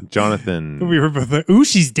Jonathan, we were both like, "Ooh,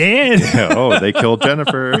 she's dead." Yeah, they killed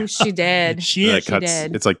Jennifer. Ooh, she dead. She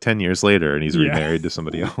dead. It's like 10 years later, and he's remarried to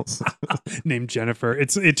somebody else named Jennifer.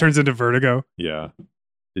 It turns into Vertigo. Yeah.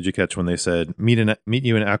 Did you catch when they said meet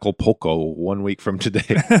you in Acapulco 1 week from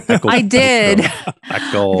today? I did.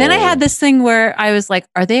 Then I had this thing where I was like,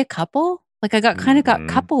 "Are they a couple?" Like I got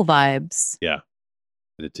couple vibes. Yeah,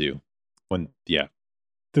 I did too. With the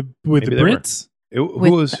Maybe Brits.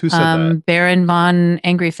 Who said that? Baron von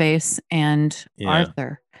Angryface and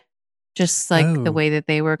Arthur. Just like the way that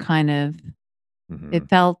they were kind of. It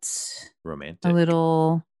felt romantic. A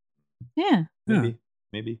little. Yeah.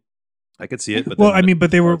 Maybe. I could see it, but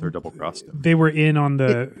but they were double crossed him. They were in on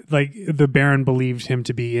the Baron believed him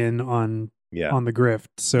to be in on the grift,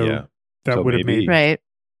 so that would have made right.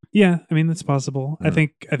 Yeah, I mean that's possible. I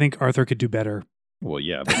think Arthur could do better. Well,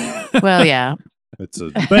 yeah. Well, yeah.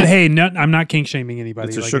 But hey, I'm not kink shaming anybody.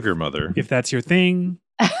 It's a sugar mother. If that's your thing,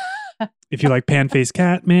 if you like pan-faced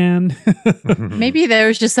cat, man. Maybe there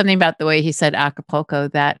was just something about the way he said Acapulco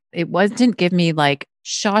that it didn't give me like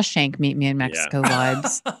Shawshank Meet Me in Mexico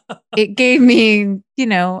vibes. It gave me,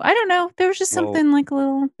 I don't know. There was just Well, something like a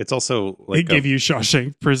little. It's also like It gave you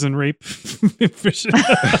Shawshank prison rape.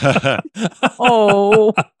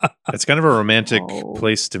 Oh, it's kind of a romantic Oh.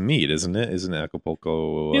 place to meet, isn't it? Isn't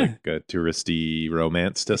Acapulco Yeah. like a touristy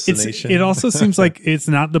romance destination? It also seems like it's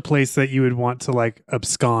not the place that you would want to like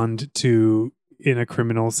abscond to in a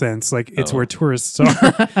criminal sense. Like it's Oh. where tourists are.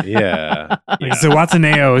 yeah. Like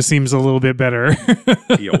Zihuatanejo seems a little bit better.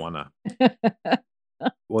 Tijuana.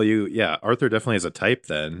 Well, Arthur definitely has a type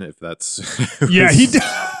then, if that's Yeah,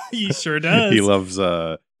 he sure does. He loves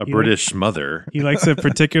a He British mother. He likes a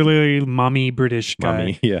particularly mommy British guy.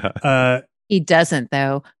 Mommy, yeah. he doesn't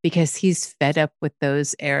though, because he's fed up with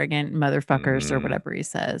those arrogant motherfuckers or Mm. whatever he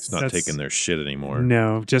says. He's not That's- taking their shit anymore.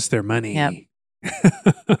 No, just their money. Yep.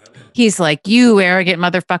 He's like, you arrogant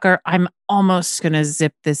motherfucker. I'm almost gonna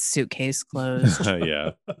zip this suitcase closed.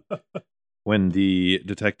 Yeah. When the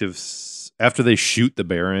detectives, after they shoot the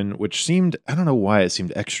Baron, which seemed, I don't know why it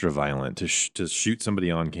seemed extra violent to shoot somebody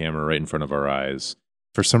on camera right in front of our eyes.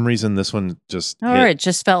 For some reason, this one just Or hit. it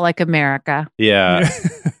just felt like America. Yeah.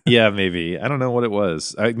 Yeah, maybe. I don't know what it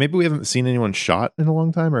was. Maybe we haven't seen anyone shot in a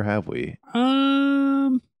long time, or have we?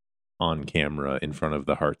 On camera in front of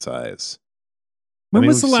the Heart's eyes. When I mean,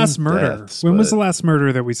 was the we've last seen murder? deaths, When was but- the last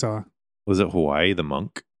murder that we saw? Was it Hawaii, the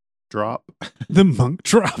monk drop? The monk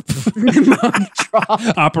drop. Monk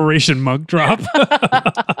drop. Operation Monk Drop.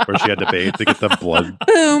 Where she had to bathe to get the blood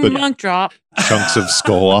Boom, The- monk drop. chunks of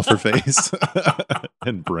skull off her face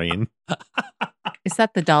and brain. Is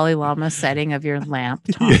that the Dalai Lama setting of your lamp?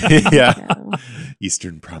 Tom? Yeah.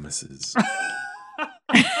 Eastern Promises.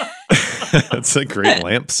 That's a great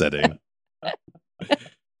lamp setting.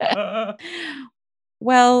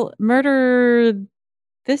 Well, murder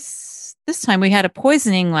this time we had a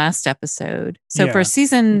poisoning last episode. So Yeah. for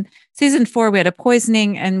season 4 we had a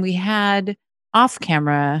poisoning and we had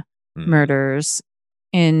off-camera Mm. murders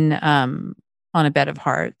in on a bed of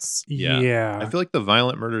hearts. Yeah. I feel like the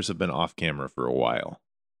violent murders have been off camera for a while.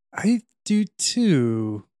 I do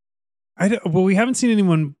too. Well, we haven't seen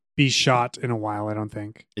anyone be shot in a while, I don't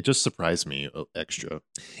think. It just surprised me extra.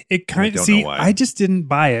 It kind of, don't see, know why. I just didn't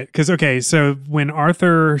buy it. Because, okay, so when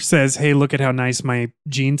Arthur says, hey, look at how nice my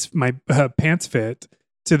jeans, my pants fit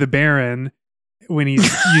to the Baron when he's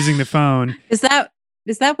using the phone, Is that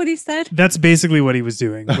what he said? that's basically what he was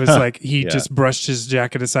doing. Was like, he Yeah. just brushed his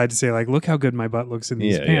jacket aside to say, like, look how good my butt looks in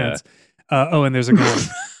these Yeah, pants. And there's a gun.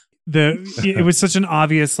 It was such an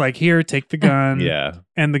obvious, like, here, take the gun. Yeah.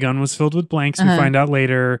 And the gun was filled with blanks. We Uh-huh. find out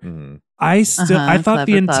later. Mhm. I thought Clever,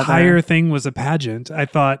 the entire clever. thing was a pageant. I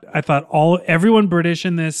thought everyone British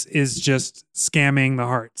in this is just scamming the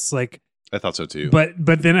Hearts. Like, I thought so too. but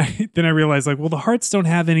then I realized, like, well, the Hearts don't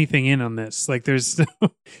have anything in on this. Like,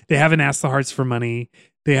 they haven't asked the Hearts for money.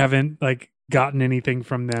 They haven't like gotten anything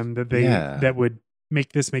from them that would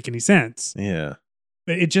make this make any sense. Yeah,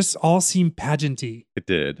 But it just all seemed pageanty. it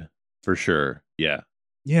did for sure. Yeah.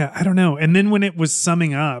 Yeah, I don't know. And then when it was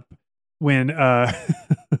summing up, when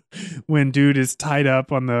when dude is tied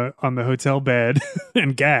up on the hotel bed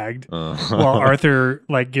and gagged while Arthur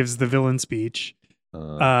like gives the villain speech,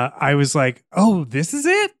 I was like, oh, this is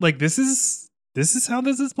it? Like this is how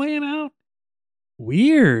this is playing out?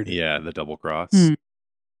 Weird. Yeah, the double cross. Hmm.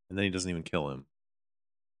 And then he doesn't even kill him.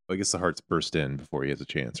 Well, I guess the Hearts burst in before he has a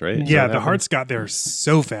chance, right? Is Yeah, that the happened? Hearts got there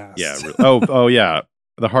so fast. Yeah. Oh, yeah.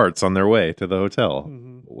 The Hearts on their way to the hotel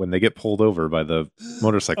Mhm. when they get pulled over by the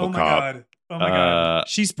motorcycle Oh my cop. god. Oh my god.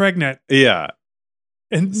 She's pregnant. Yeah.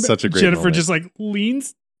 And Such a great Jennifer moment. just like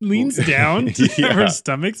leans down to have Yeah. her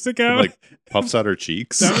stomach stick out. Like puffs out her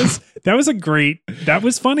cheeks. that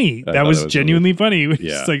was funny. I That thought was it was genuinely funny. It's Yeah.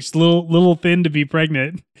 just like she's little thin to be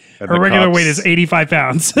pregnant. And Her the regular cops- weight is 85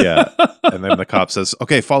 pounds. Yeah. And then the cop says,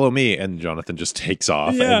 okay, follow me. And Jonathan just takes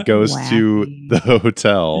off Yeah. and goes to Wacky. the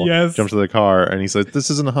hotel, Yes. jumps to the car, and he says, this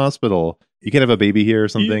isn't a hospital. You can't have a baby here or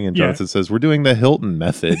something. And Yeah. Jonathan says, we're doing the Hilton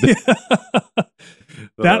method.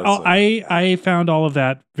 That I found all of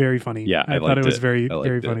that very funny. Yeah, I I thought liked it was it. very I liked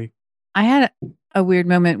very it. funny. I had a weird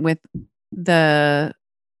moment with the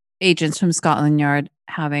agents from Scotland Yard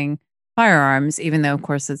having firearms, even though, of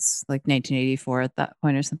course, it's like 1984 at that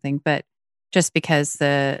point or something. But just because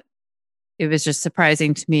it was just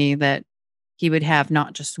surprising to me that he would have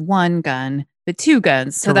not just one gun but two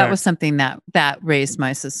guns. So that was Correct. something that raised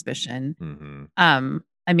my suspicion. Mhm.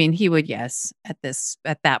 I mean, he would, yes, at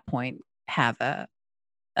that point have a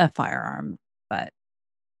firearm, but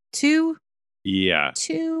two. Yeah.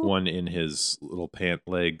 One in his little pant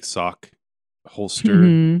leg sock holster.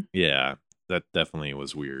 Mhm. Yeah. That definitely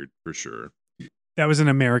was weird for sure. That was an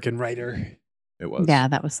American writer. It was. Yeah,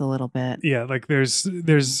 that was a little bit. Yeah, like there's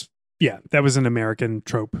that was an American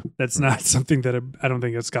trope. That's not something that I don't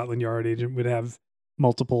think a Scotland Yard agent would have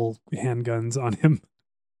multiple handguns on him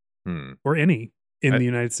Hmm. or any in I- the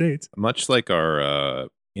United States. Much like our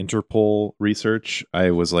Interpol research, I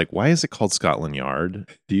was like, why is it called Scotland Yard?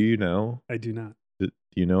 Do you know? I do not. Do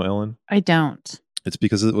you know, Ellen? I don't. It's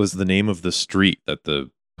because it was the name of the street that the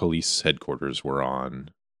police headquarters were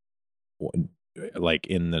on, like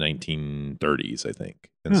in the 1930s, I think.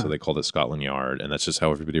 And so Huh. they called it Scotland Yard, and that's just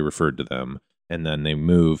how everybody referred to them. And then they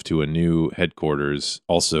moved to a new headquarters,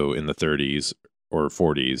 also in the 30s or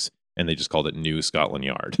 40s, and they just called it New Scotland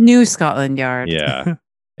Yard. New Scotland Yard. Yeah.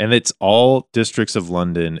 And it's all districts of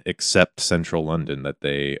London except central London that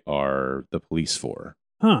they are the police for,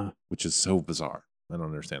 Huh. which is so bizarre. I don't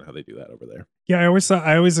understand how they do that over there. Yeah,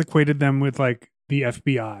 I always equated them with like the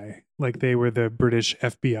FBI, like they were the British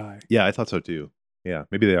FBI. Yeah, I thought so too. Yeah,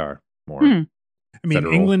 maybe they are more. Hmm. I mean,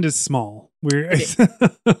 Federal. England is small.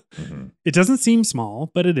 Mhm, It doesn't seem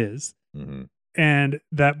small, but it is. mhm. And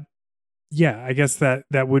that, yeah, I guess that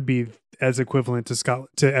would be as equivalent to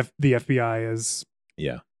the FBI as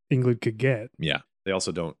Yeah, England could get. yeah. They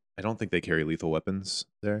also don't. I don't think they carry lethal weapons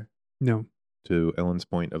there. No. To Ellen's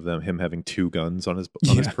point of him having 2 guns on his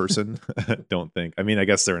person, don't think. I mean, I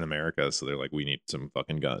guess they're in America, so they're like, we need some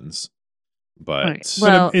fucking guns. But Right. But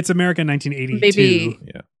Well, it's America 1982. maybe-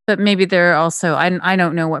 yeah, But maybe there are also, I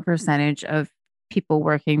don't know what percentage of people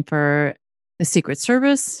working for the Secret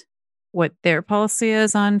Service, what their policy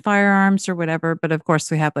is on firearms or whatever. But of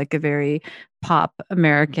course, we have like a very pop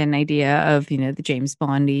American idea of, the James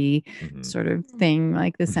Bondy mhm. sort of thing,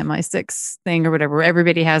 like the MI6 thing or whatever.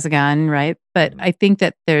 Everybody has a gun, right? But Mhm. I think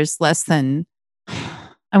that there's less than,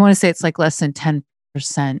 I want to say it's like less than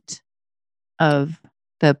 10% of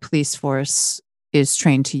the police force is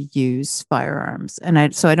trained to use firearms.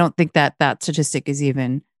 And so I don't think that statistic is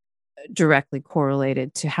even directly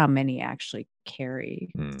correlated to how many actually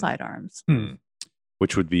carry Hmm. sidearms. Hmm.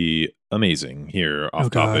 Which would be amazing here off Oh,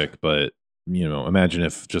 God. topic, but imagine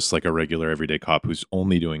if just like a regular everyday cop who's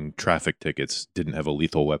only doing traffic tickets didn't have a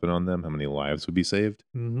lethal weapon on them, how many lives would be saved?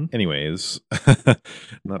 Hmm. Anyways,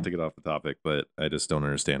 not to get off the topic, but I just don't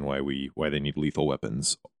understand why they need lethal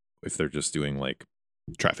weapons if they're just doing like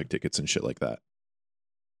traffic tickets and shit like that.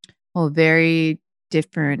 Well, very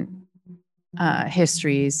different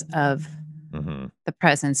histories of Hmm. the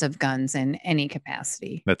presence of guns in any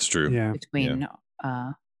capacity That's true. Yeah. between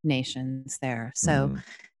nations there. So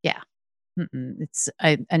Mhm. it's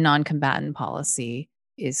a non-combatant policy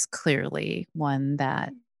is clearly one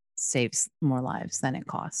that saves more lives than it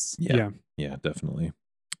costs. Yeah. Yeah, definitely.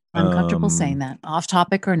 I'm comfortable Um, saying that. Off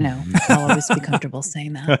topic or no, I'll always be comfortable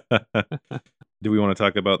saying that. Do we want to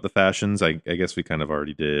talk about the fashions? I guess we kind of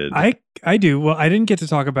already did. I do. Well, I didn't get to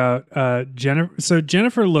talk about Jennifer. So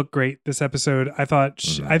Jennifer looked great this episode. I thought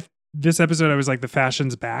Mhm. this episode I was like the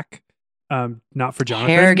fashion's back. Not for Jonathan.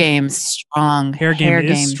 Hair game strong. Hair game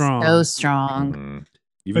is game strong. So strong. Mhm.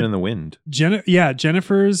 Even But- in the wind.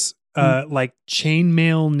 Jennifer's like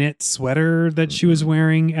chainmail knit sweater that she was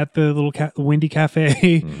wearing at the little Windy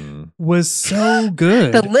Cafe Mhm. was so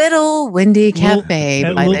good. The Little Windy Little- Cafe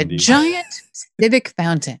at by Little- the giant civic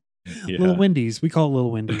fountain. Yeah. Little Windies. We call it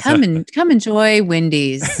Little Windies. Come enjoy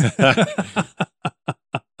Wendy's.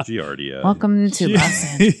 Giardia. Welcome to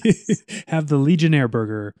Los Angeles. Have the Legionnaire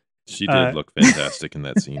burger. She did look fantastic in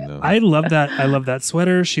that scene, though. I love that. I love that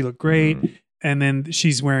sweater. She looked great. Mhm. And then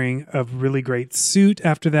she's wearing a really great suit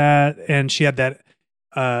after that. And she had that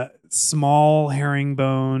small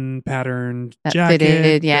herringbone patterned That jacket.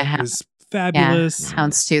 fitted, yeah, that was fabulous.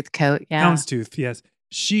 Houndstooth coat. Yeah. Houndstooth, yes.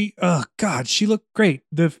 She, oh God, she looked great.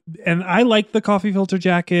 And I liked the coffee filter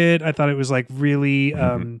jacket. I thought it was like really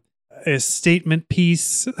a statement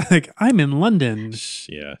piece. Like, I'm in London.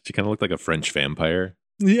 Yeah, she kind of looked like a French vampire.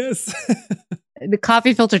 Yes. The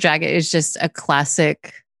coffee filter jacket is just a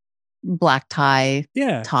classic black tie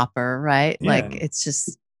Yeah. topper, right? Yeah. Like it's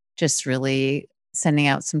just really sending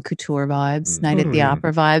out some couture vibes, Night at the Mhm.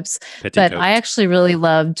 Opera vibes. But Petticoat. I actually really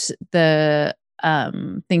loved the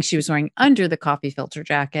thing she was wearing under the coffee filter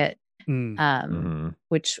jacket, Mm. Mhm.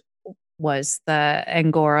 which was the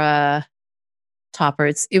Angora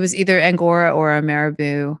topper. It was either Angora or a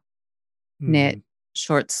Marabou knit Mm.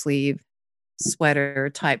 short sleeve sweater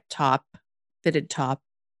type top, fitted top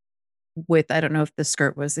with, I don't know if the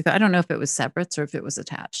skirt was, I don't know if it was separates or if it was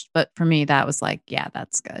attached, but for me, that was like, yeah,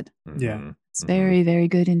 that's good. Mhm. It's very, very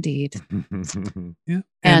good indeed. Mhm. Yeah.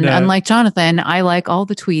 And uh, unlike Jonathan, I like all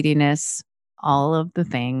the tweetiness, all of the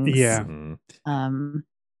things. Yeah. Mhm. Um,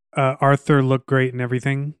 Arthur looked great and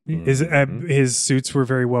everything. Mhm. His suits were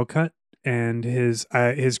very well cut. and his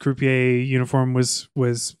croupier uniform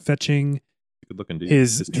was fetching. Good looking dude.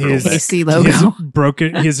 His turtleneck, AC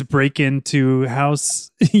logo. his break into house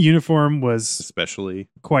uniform was especially.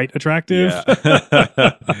 quite attractive.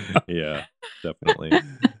 Yeah. Yeah, definitely.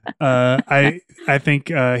 I think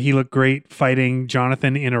he looked great fighting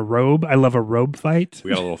Jonathan in a robe. I love a robe fight.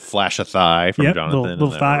 We got a little flash of thigh from Yep, Jonathan.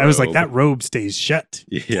 little and thigh. that I was like, robe. that robe stays shut.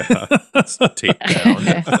 Yeah. It's taped down.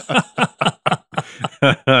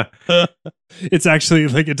 It's actually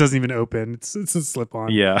like it doesn't even open. It's a slip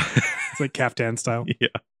on. Yeah. It's like caftan style. Yeah.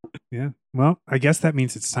 Yeah. Well, I guess that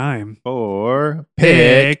means it's time. Or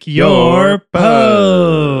Pick your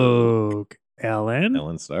poke. Ellen?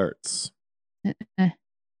 Ellen starts.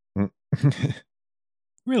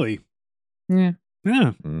 Really? Yeah.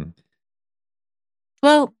 Yeah. Mm.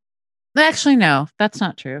 Well, actually, no, that's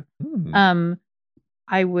not true. Mm.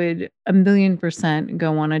 I would 1,000,000%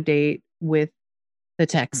 go on a date with the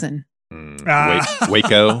Texan. Mm. Ah.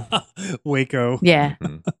 Waco. Waco. Yeah.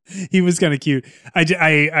 Mhm. He was kind of cute.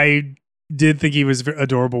 I did think he was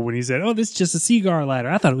adorable when he said, "Oh, this is just a cigar ladder."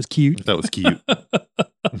 I thought it was cute. That was cute.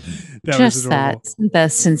 That Just was adorable. that, the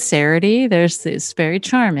sincerity. There's this very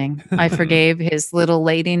charming. I forgave his little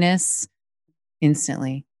ladiness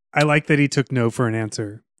instantly. I like that he took no for an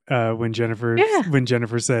answer when Jennifer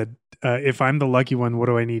said, "If I'm the lucky one, what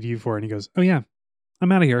do I need you for?" And he goes, "Oh yeah,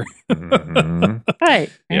 I'm out of here." Mhm. Right.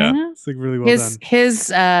 Yeah. Mhm. It's like really well done.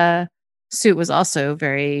 His suit was also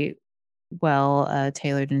very well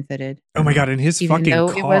tailored and fitted, Oh my god! And his even fucking though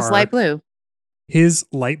car, it was light blue. his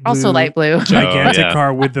light blue, Also light blue. gigantic Oh, yeah.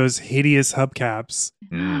 car with those hideous hubcaps.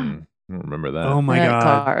 Mm. I don't remember that. Oh my That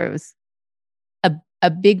god! car, it was a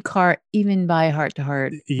big car, even by heart to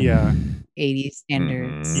heart Yeah, 80s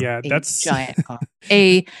standards. Mhm. Yeah, A that's- giant car.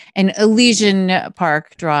 An Elysian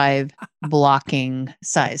Park Drive blocking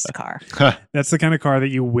sized car. that's the kind of car that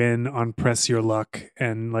you win on press your luck,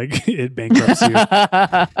 and like it bankrupts you.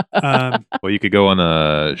 Well, you could go on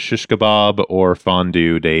a shish kebab or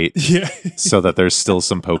fondue date Yeah. so that there's still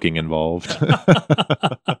some poking involved.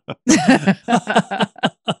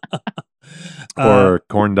 Or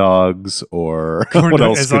corn dogs or corn what dog-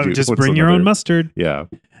 else as could long- you just what's bring your own another- mustard. Yeah.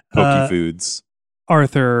 Pokey Uh, foods.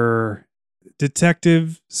 Arthur,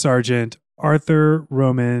 Detective Sergeant Arthur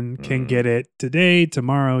Roman can Mm. get it today,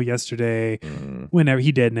 tomorrow, yesterday, Mm. whenever.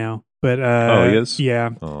 He dead now, but Oh, he is? yeah.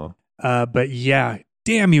 Oh. But yeah,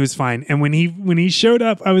 damn, he was fine. And when he showed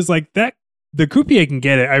up, I was like, that the croupier can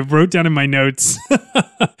get it. I wrote down in my notes,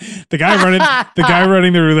 the guy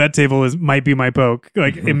running the roulette table might be my poke,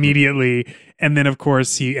 like immediately. And then of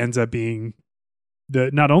course he ends up being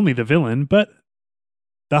not only the villain, but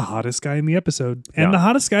the hottest guy in the episode, and Yeah. the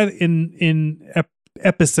hottest guy in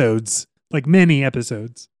episodes, like many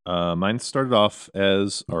episodes. Mine started off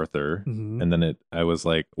as Arthur. Mhm. And then I was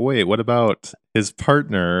like, wait, what about his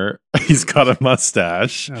partner? He's got a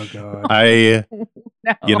mustache. Oh god. I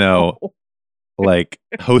No. You know, like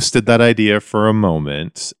hosted that idea for a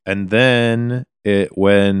moment, and then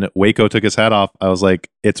when Waco took his hat off, I was like,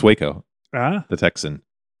 it's Waco, Ah, the Texan,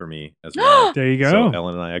 for me as well. there you So go.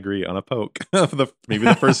 Ellen and I agree on a poke. Maybe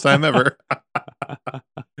the first time ever.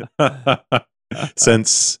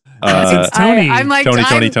 Since Since Tony. I'm like,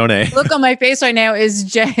 Tony. Look on my face right now is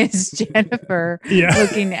Jennifer Yeah.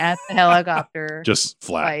 looking at the helicopter Just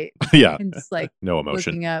flat. fight Yeah. and just like No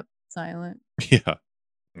emotion. looking up silent. Yeah.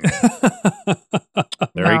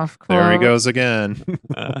 There Mouth he closed. goes again.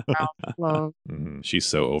 Close. Mhm. She's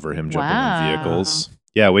so over him jumping Wow. in vehicles.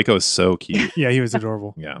 Yeah, Waco is so cute. Yeah, he was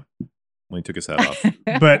adorable. Yeah. When he took his hat off.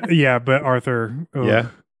 But Arthur. Oh, Yeah.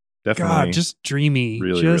 Definitely. God, just dreamy.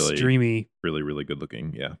 Really, just really- dreamy. really, really good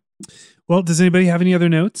looking. Yeah. Well, does anybody have any other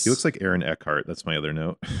notes? He looks like Aaron Eckhart. That's my other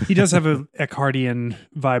note. He does have a Eckhartian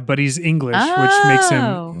vibe, but he's English, which makes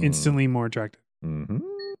Oh. him instantly more attractive. hmm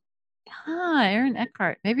Aaron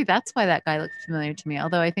Eckhart. Maybe that's why that guy looked familiar to me.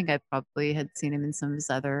 Although I think I probably had seen him in some of his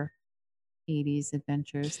other 80s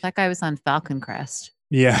adventures. That guy was on Falcon Crest.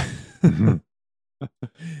 Yeah. Mhm.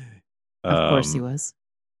 Of course he was.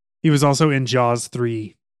 He was also in Jaws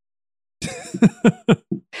 3.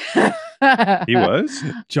 He was?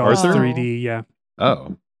 Jaws Arthur? 3D, yeah.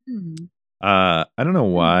 Oh. Hmm. I don't know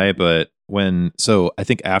why, but I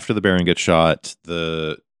think after the Baron gets shot,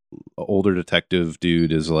 the older detective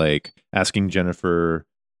dude is like asking Jennifer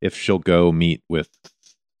if she'll go meet with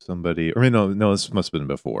somebody. Or no, this must have been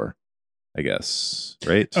before, I guess.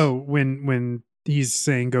 Right? Oh, when he's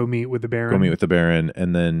saying go meet with the Baron. Go meet with the Baron,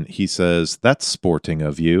 and then he says, "That's sporting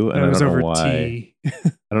of you." And That I was don't know over why. tea.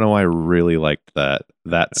 I don't know why I really liked that.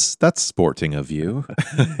 That's sporting of you.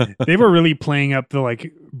 They were really playing up the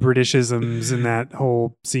like Britishisms in that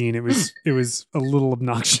whole scene. It was a little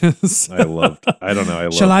obnoxious. I love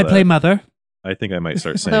Shall I that. play mother? I think I might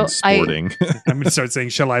start saying Although sporting. I'm going to start saying,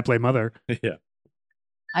 shall I play mother? Yeah.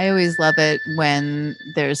 I always love it when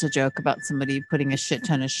there's a joke about somebody putting a shit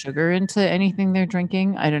ton of sugar into anything they're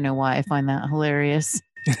drinking. I don't know why I find that hilarious,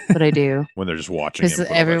 but I do. When they're just watching him Because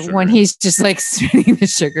put all that sugar when in. he's just like spitting the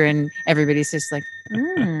sugar and everybody's just like,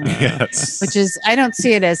 mm. Yes. Which is, I don't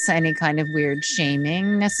see it as any kind of weird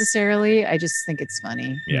shaming necessarily. I just think it's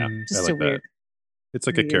funny. Yeah. Mm. I Just like a weird, that. It's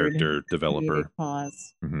like a weird character developer. comedic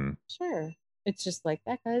pause. Mhm. Sure. It's just like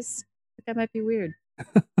that that might be weird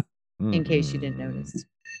in case you didn't Mhm. notice.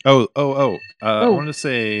 I Oh. want to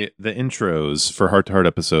say the intros for Heart to Heart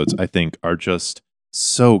episodes, I think, are just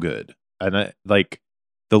so good. And I like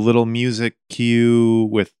the little music cue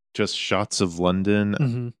with just shots of London.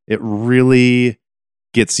 Mhm. It really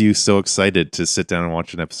gets you so excited to sit down and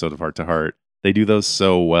watch an episode of Heart to Heart. They do those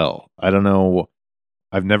so well. I don't know.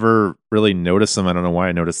 I've never really noticed them. I don't know why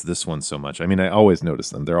I noticed this one so much. I mean, I always notice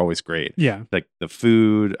them. They're always great. Yeah. Like the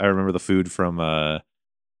food. I remember the food from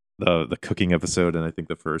the cooking episode, and I think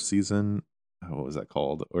the first season. What was that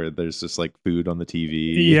called? Where there's just like food on the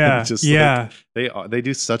TV. Yeah. just Yeah. like, they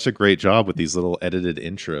do such a great job with these little edited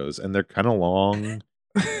intros, and they're kind of long.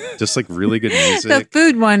 Just like really good The music.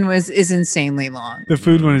 food one is insanely long. The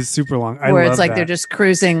food one is super long. I Where love it's like that. they're just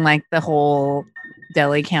cruising like the whole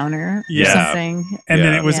deli counter Yeah. or something. and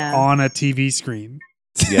then Yeah. it was Yeah. on a TV screen.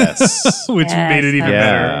 Yes. Which made it even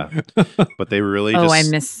Yeah. better. But they really Oh,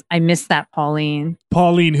 just I miss that Pauline.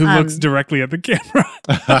 Pauline, who looks Um, directly at the camera.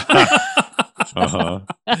 uh-huh.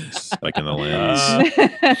 Like in the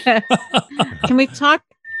lens. Can we talk?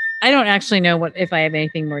 I don't actually know if I have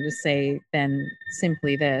anything more to say than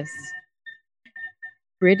simply this.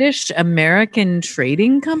 British American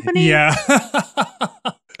Trading Company? Yeah.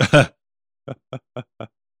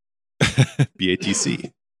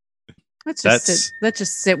 BATC. Let's That's-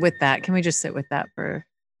 just sit with that. Can we just sit with that for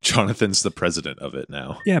Jonathan's the president of it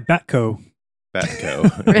now. Yeah, Batco. Batco.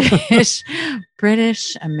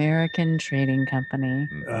 British American Trading Company?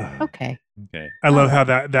 Mhm. Okay. Okay. I love how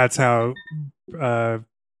that's how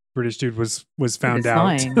British dude was found was out.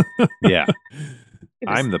 lying. Yeah. He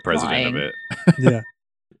was I'm the president lying. of it. Yeah.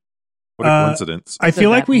 What a Uh, coincidence. I Is it feel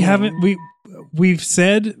like that we mean? haven't we've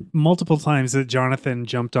said multiple times that Jonathan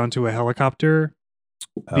jumped onto a helicopter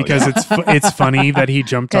Oh, because yeah. it's funny that he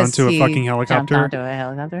jumped 'Cause onto a he fucking jumped helicopter. onto a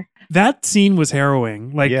helicopter. That scene was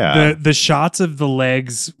harrowing. Like Yeah. the shots of the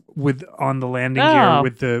legs with on the landing Oh.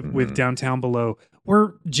 gear with Mhm. downtown below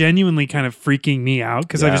were genuinely kind of freaking me out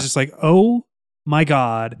because I was Yeah. just like, oh my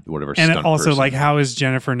god. Whatever. And stunt also person. like, how is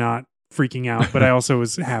Jennifer not freaking out? But I also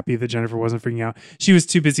was happy that Jennifer wasn't freaking out. She was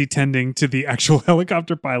too busy tending to the actual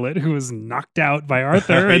helicopter pilot who was knocked out by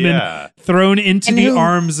Arthur and then yeah. thrown into And the who-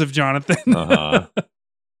 arms of Jonathan. Uh-huh.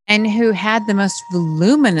 And who had the most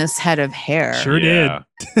voluminous head of hair. Sure Yeah.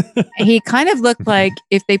 He kind of looked like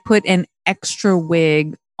if they put an extra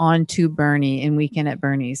wig onto Bernie in Weekend at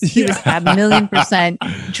Bernie's. He was Yeah. a million%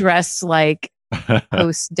 dressed like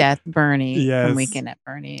post-death Bernie Yes. from Weekend at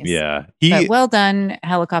Bernie's. Yeah. But well done,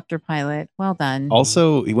 helicopter pilot. Well done.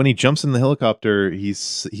 Also, when he jumps in the helicopter,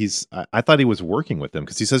 I thought he was working with them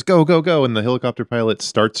because he says, go, go, go. And the helicopter pilot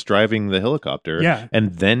starts driving the helicopter. Yeah.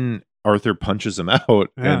 And then Arthur punches him out.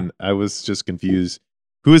 Yeah. And I was just confused.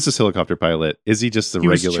 Who is this helicopter pilot? Is he just a He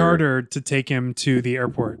was regular? chartered to take him to the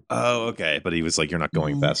airport. Oh, okay. But he was like, you're not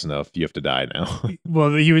going fast enough. You have to die now.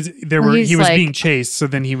 Well, he was Well, he's he was like- being chased, so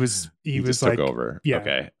then he was just like took over. yeah.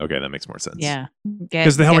 Okay. Okay. That makes more sense. Yeah.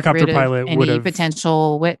 'Cause the helicopter rid of pilot any would've-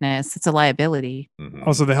 potential witness. It's a liability. Mhm.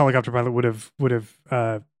 Also, the helicopter pilot would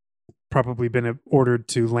have probably been ordered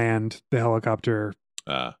to land the helicopter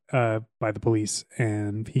by the police,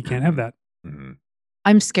 and he can't have that. Mhm.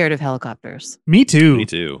 I'm scared of helicopters. Me too. Me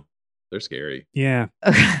too. They're scary. Yeah.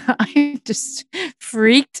 I'm just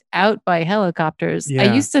freaked out by helicopters. Yeah.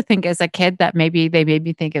 I used to think as a kid that maybe they made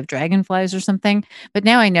me think of dragonflies or something, but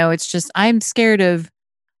now I know it's just I'm scared of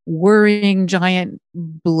whirring giant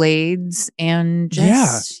blades and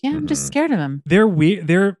just I'm just Mhm. scared of them. They're weird.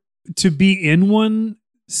 They're to be in one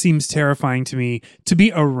seems terrifying to me. To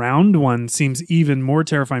be around one seems even more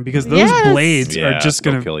terrifying because those Yes. blades Yeah. are just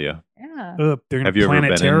they'll gonna kill you. Yeah. they're gonna Have you ever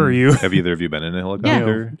planet been terror in? you. Have either of you been in a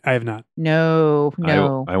helicopter? No, I have not. No.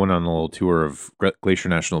 I went on a little tour of Glacier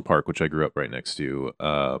National Park, which I grew up right next to.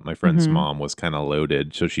 My friend's Mhm. mom was kind of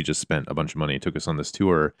loaded, so she just spent a bunch of money, took us on this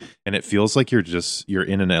tour, and it feels like you're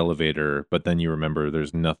in an elevator, but then you remember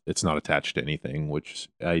there's nothing. It's not attached to anything, which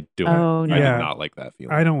I don't. Oh, I no. did Yeah. not like that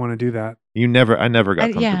feeling. I don't want to do that. I never got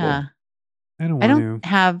comfortable. Yeah. I don't I want don't to.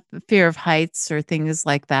 have fear of heights or things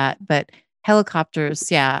like that, but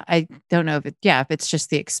helicopters, yeah, I don't know if it's just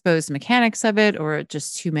the exposed mechanics of it or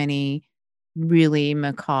just too many really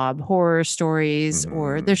macabre horror stories,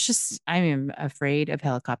 or there's just, I am afraid of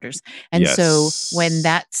helicopters. And so when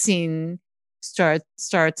that scene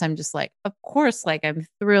starts, I'm just like, of course, like I'm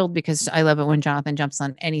thrilled because I love it when Jonathan jumps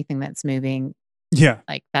on anything that's moving. Yeah.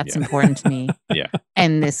 Like that's important to me. Yeah.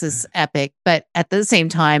 And this is epic. But at the same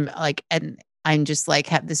time, like, and I'm just like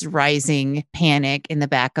have this rising panic in the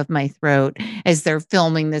back of my throat as they're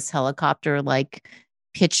filming this helicopter, like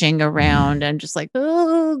pitching around. I'm just like,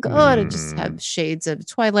 oh God, I just have shades of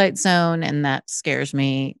Twilight Zone. And that scares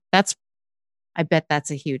me. I bet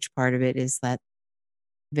that's a huge part of it is that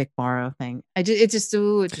Vic Morrow thing. It just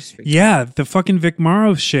freaks me out. The fucking Vic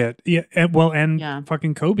Morrow shit. Yeah. And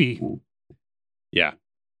fucking Kobe. Yeah.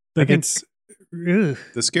 Like it's the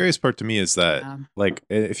scariest part to me is that like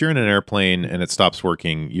if you're in an airplane and it stops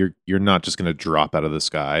working, you're not just going to drop out of the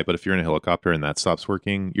sky. But if you're in a helicopter and that stops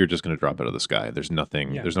working, you're just going to drop out of the sky. There's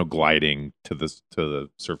nothing. There's no gliding to the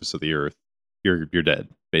surface of the earth. You're dead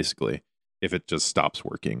basically if it just stops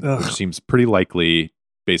working, which seems pretty likely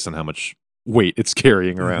based on how much weight it's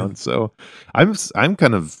carrying around. So I'm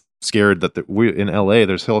kind of scared that we in LA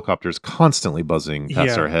there's helicopters constantly buzzing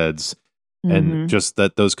past our heads. And just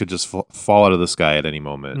that those could just fall out of the sky at any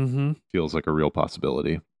moment feels like a real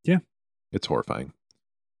possibility. Yeah. It's horrifying.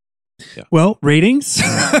 Yeah. Well, ratings?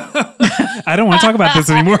 I don't want to talk about this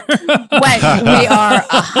anymore. When we are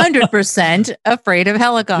 100% afraid of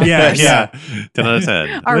helicopters. Yeah. 10 out of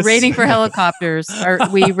 10. Our rating for helicopters,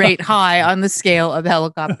 we rate high on the scale of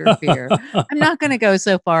helicopter fear. I'm not going to go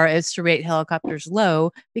so far as to rate helicopters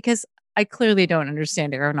low because I clearly don't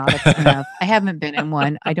understand aeronautics enough. I haven't been in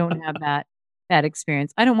one. I don't have that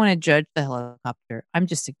experience. I don't want to judge the helicopter. I'm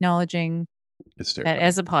just acknowledging that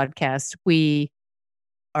as a podcast, we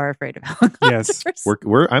are afraid of helicopters. Yes,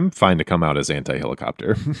 I'm fine to come out as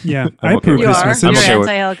anti-helicopter. Yeah, I approve this message.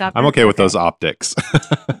 I'm okay with those optics.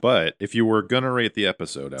 But if you were gonna rate the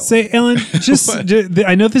episode, Ellen, say Ellen,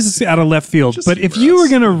 I know this is out of left field, but if you were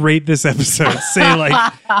gonna rate this episode, say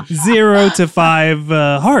like 0 to 5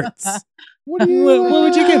 hearts, what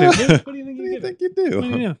would you give it? What do you think you'd do?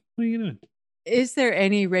 What are you doing? Is there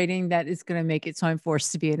any rating that is going to make it so I'm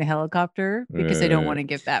forced to be in a helicopter? Because I don't want to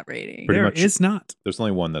give that rating. There is not. There's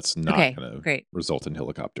only one that's not going to result in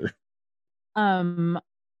helicopter. I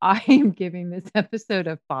am giving this episode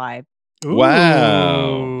a 5. Ooh.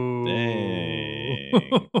 Wow.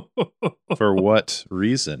 Dang. For what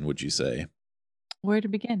reason would you say? Where to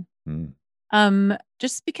begin?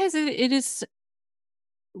 Just because it is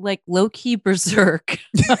like low-key berserk.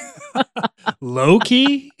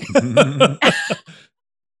 Low-key? It's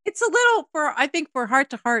a little for heart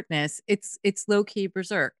to heartness, it's low-key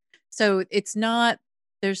berserk. So there's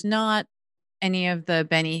not any of the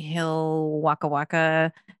Benny Hill waka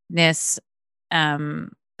waka-ness.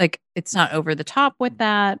 Like it's not over the top with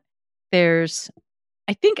that. I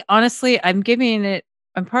think honestly, I'm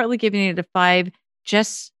partly giving it a 5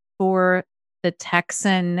 just for the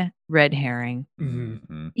Texan red herring.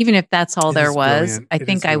 Even if that's all there was, I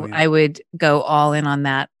think I would go all in on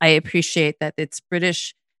that. I appreciate that it's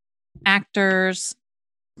British actors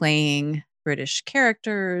playing British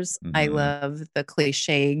characters. I love the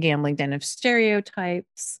cliche gambling den of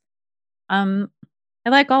stereotypes. I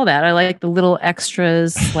like all that. I like the little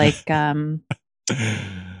extras like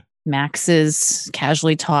Max's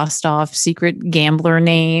casually tossed off secret gambler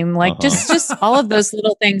name, like just all of those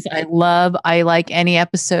little things I love. I like any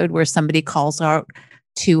episode where somebody calls out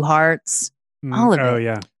 2 hearts. All of it. Oh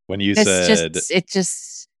yeah. When you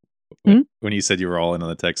when you said you were all in on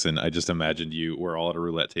the Texan, I just imagined you were all at a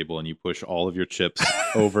roulette table and you push all of your chips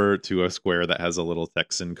over to a square that has a little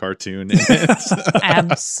Texan cartoon in it.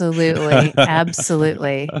 Absolutely.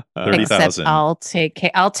 30,000. Except I'll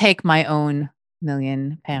take my own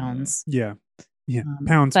 £1,000,000. Yeah.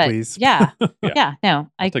 Pounds, please. No,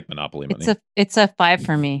 I'll take Monopoly money. It's a 5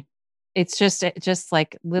 for me. It's just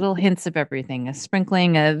like little hints of everything, a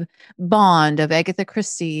sprinkling of Bond, of Agatha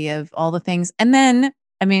Christie, of all the things. And then,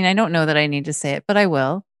 I mean, I don't know that I need to say it, but I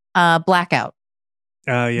will. Blackout.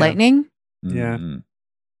 Lightning. Yeah.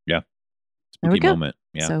 Yeah. There we Spooky go. moment.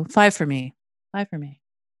 Yeah. So 5 for me. 5 for me.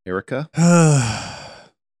 Erica?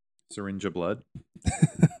 Syringe of blood?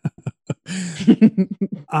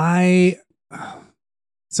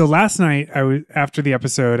 So last night after the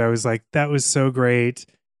episode, I was like, that was so great.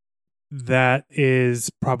 That is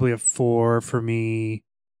probably a 4 for me.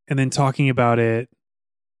 And then talking about it,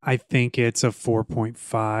 I think it's a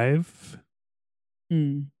 4.5.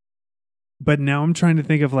 But now I'm trying to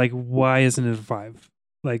think of like, why isn't it a 5?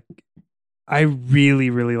 Like, I really,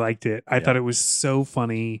 really liked it. I Yeah. thought it was so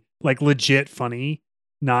funny, like legit funny,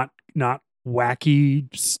 not wacky,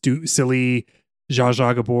 silly Zsa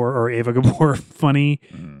Zsa Gabor or Ava Gabor funny.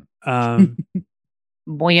 Mm. Um,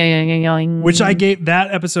 Boing. which I gave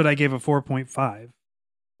that episode. I gave a 4.5.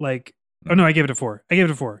 Like, oh no, I gave it a 4. I gave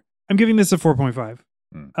it a 4. I'm giving this a 4.5.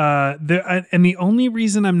 And the only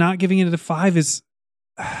reason I'm not giving it a 5 is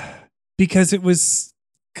because it was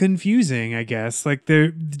confusing. I guess like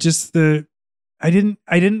I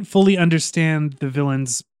didn't fully understand the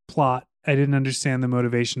villain's plot. I didn't understand the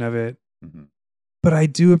motivation of it, but I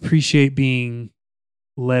do appreciate being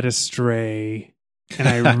led astray, and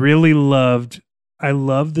I really loved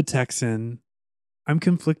the Texan. I'm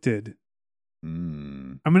conflicted.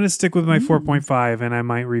 I'm going to stick with my 4.5 and I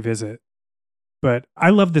might revisit. But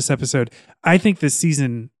I love this episode. I think this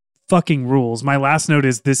season fucking rules. My last note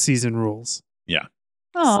is this season rules. Yeah.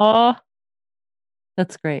 Aw.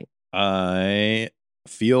 That's great. I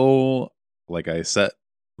feel like I set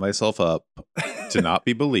myself up to not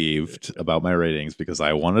be believed about my ratings because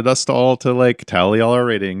I wanted us to all to like tally all our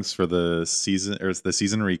ratings for the season or the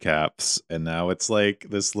season recaps, and now it's like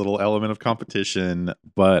this little element of competition.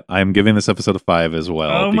 But I'm giving this episode a 5 as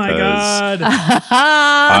well. Oh my god!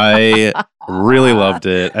 I really loved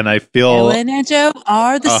it, and I feel Ellen and Joe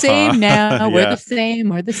are the same now. We're Yeah. the same.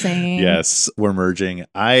 We're the same. Yes, we're merging.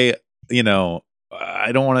 I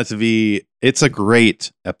don't want it to be. It's a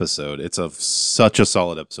great episode. It's such a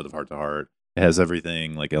solid episode of Heart to Heart. It has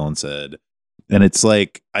everything, like Ellen said, and it's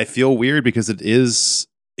like I feel weird because it is.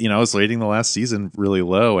 I was rating the last season really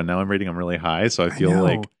low, and now I'm rating them really high. So I feel know.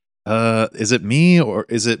 like, is it me or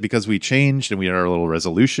is it because we changed and we had our little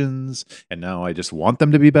resolutions, and now I just want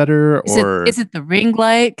them to be better? Is it the ring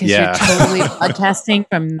light? Because Yeah. you're totally podcasting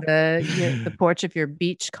from the porch of your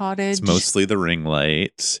beach cottage. It's mostly the ring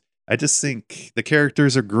light. I just think the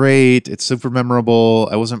characters are great. It's super memorable.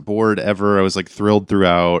 I wasn't bored ever. I was like thrilled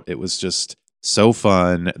throughout. It was just so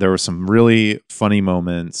fun. There were some really funny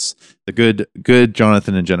moments, the good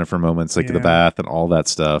Jonathan and Jennifer moments, like the Yeah. bath and all that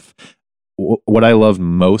stuff. What I loved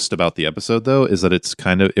most about the episode, though, is that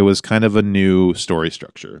it was kind of a new story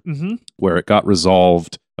structure Mm-hmm. where it got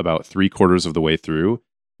resolved about 3/4 of the way through.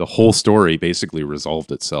 The whole story basically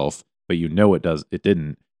resolved itself, but it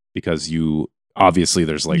didn't because obviously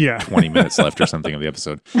there's like Yeah. 20 minutes left or something of the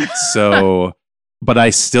episode. So, but I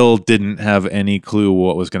still didn't have any clue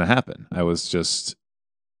what was going to happen. I was just,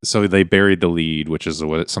 so they buried the lead, which is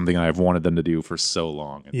something I've wanted them to do for so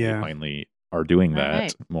long. And Yeah. they finally are doing that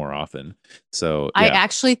Right. more often. So I yeah.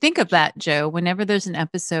 actually think of that, Joe, whenever there's an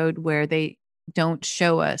episode where they don't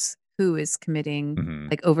show us who is committing, Mhm.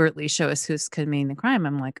 like overtly show us who's committing the crime.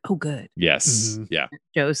 I'm like, oh, good. Yes. Mhm. Yeah.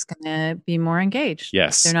 Joe's going to be more engaged.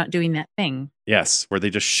 Yes. They're not doing that thing. Yes. Where they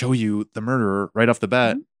just show you the murderer right off the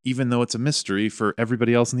bat, even though it's a mystery for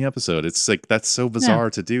everybody else in the episode. It's like, that's so bizarre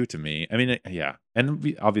to do to me. I mean, yeah.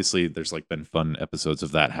 And obviously there's like been fun episodes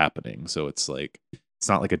of that happening. So it's like, it's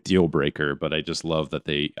not like a deal breaker, but I just love that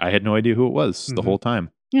I had no idea who it was the Mhm. whole time.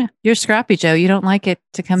 Yeah. You're scrappy, Joe. You don't like it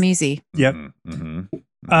to come easy. Yep. Mm-hmm.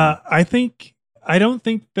 I don't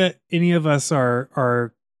think that any of us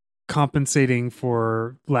are compensating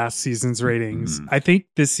for last season's ratings. Mhm. I think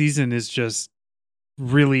this season is just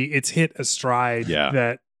really, it's hit a stride Yeah.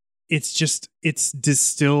 that it's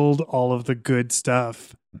distilled all of the good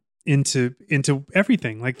stuff into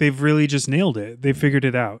everything. Like they've really just nailed it. They figured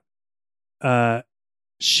it out.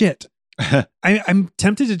 Shit. I'm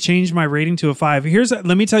tempted to change my rating to a 5.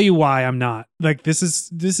 Let me tell you why I'm not. Like this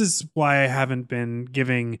is why I haven't been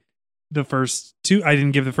giving the first 2. I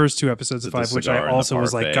didn't give the first 2 episodes a The 5, which cigar I and the also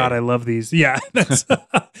was like, parfait. God, I love these. Yeah, that's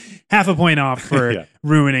half a point off for Yeah.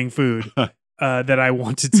 ruining food that I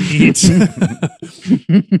wanted to eat.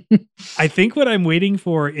 I think what I'm waiting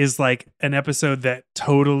for is like an episode that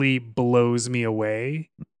totally blows me away.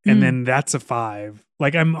 And Mm. then that's a 5.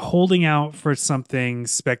 Like I'm holding out for something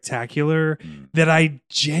spectacular Mm. that I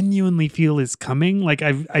genuinely feel is coming. Like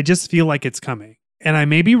I just feel like it's coming. And I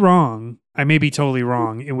may be wrong. I may be totally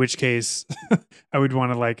wrong, in which case I would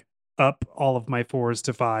want to like up all of my 4s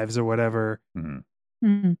to 5s or whatever. Mhm.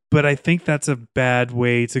 Mm. But I think that's a bad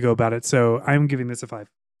way to go about it. So I'm giving this a 5.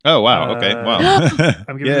 Oh, wow. Okay. Wow.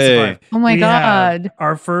 I'm giving this a 5. Oh my We have God.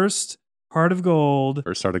 our first Heart of Gold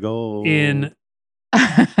First start of goal. in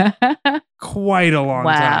quite a long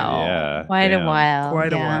Wow. time. Yeah. Quite damn. a while.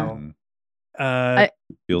 Quite a yeah. while. Mm.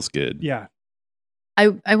 Feels good. Yeah.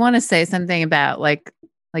 I want to say something about like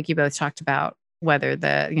you both talked about whether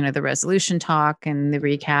the resolution talk and the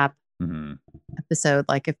recap Mhm. episode,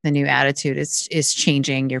 like if the new attitude is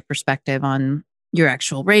changing your perspective on your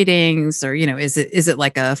actual ratings, or is it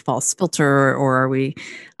like a false filter, or are we?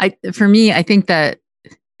 For me, I think that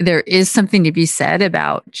there is something to be said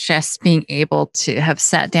about just being able to have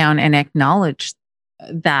sat down and acknowledged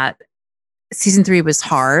that season 3 was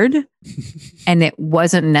hard, and it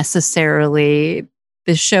wasn't necessarily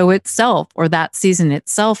the show itself or that season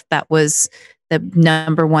itself that was the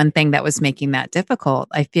number one thing that was making that difficult.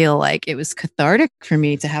 I feel like it was cathartic for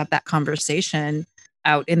me to have that conversation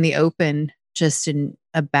out in the open, just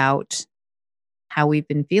about how we've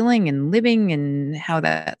been feeling and living and how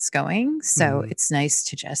that's going. So it's nice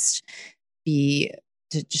to just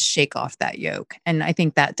just shake off that yoke. And I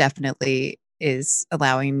think that definitely is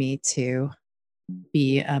allowing me to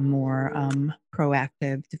be a more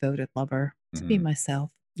proactive, devoted lover, to be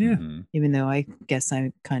myself. Yeah. Even though I guess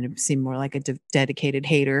I kind of seem more like a dedicated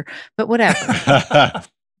hater, but whatever.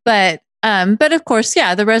 But of course,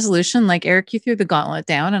 yeah, the resolution, like Eric, you threw the gauntlet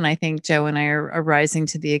down, and I think Joe and I are rising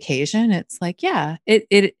to the occasion. It's like, yeah,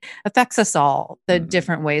 it affects us all, the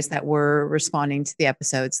different ways that we're responding to the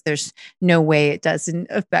episodes. There's no way it doesn't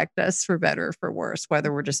affect us for better or for worse,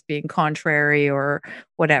 whether we're just being contrary or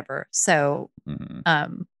whatever. So, I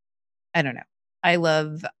don't know. I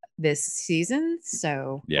love this season,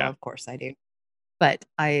 so Yeah. well, of course I do. But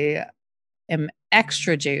I am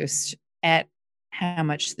extra juiced at how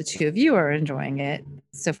much the two of you are enjoying it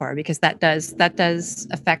so far, because that does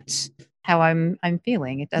affect how I'm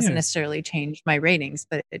feeling. It doesn't necessarily change my ratings,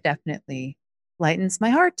 but it definitely lightens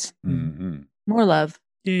my heart. More love.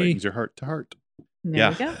 Brings your heart to heart. There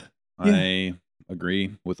we go. I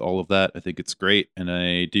agree with all of that. I think it's great. And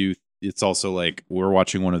I do. It's also like we're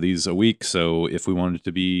watching one of these a week. So if we wanted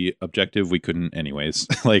to be objective, we couldn't anyways.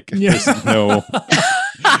 There's no.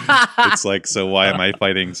 It's like, so why am I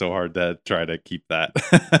fighting so hard to try to keep that?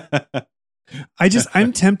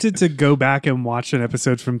 I'm tempted to go back and watch an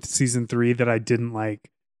episode from season 3 that I didn't like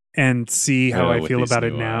and see how I feel about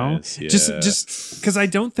it now. Eyes. Yeah. Just because I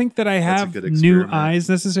don't think that I That's a have good new experiment. eyes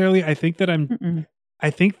necessarily. I think that I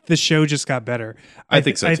think the show just got better. I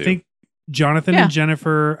think so, I too. think Jonathan and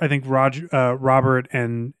Jennifer, I think Robert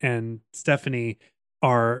and Stephanie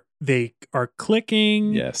are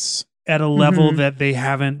clicking. Yes. At a level that they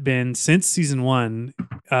haven't been since season 1.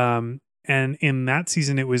 And in that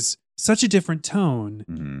season, it was such a different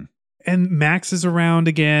tone. And Max is around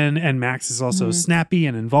again, and Max is also snappy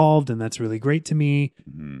and involved, and that's really great to me.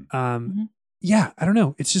 Yeah, I don't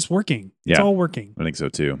know. It's just working. It's all working. I think so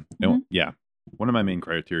too. Yeah. One of my main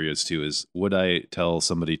criteria too is, would I tell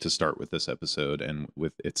somebody to start with this episode? And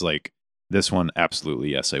it's like this one, absolutely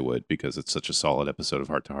yes, I would, because it's such a solid episode of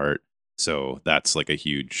Heart to Heart. So that's like a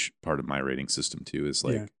huge part of my rating system too, is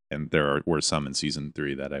like, and there were some in season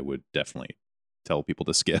 3 that I would definitely tell people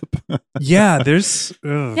to skip. Yeah, there's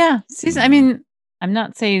season. I mean, I'm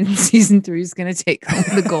not saying season 3 is going to take home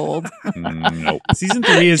the gold. Nope. Season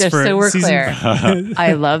 3 is just for so we're season, clear.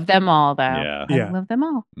 I love them all, though. Yeah. I love them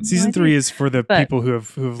all. Season 3 is for the people who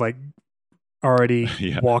have like already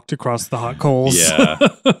walked across the hot coals. Yeah.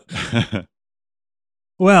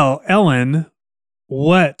 Well, Ellen,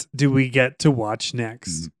 what do we get to watch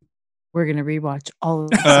next? We're going to rewatch all of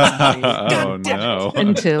it. Oh no!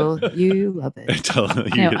 Until you love it. Until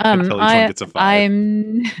each one gets a 5.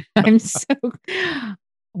 I'm so.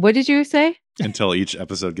 What did you say? Until each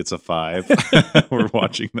episode gets a 5, we're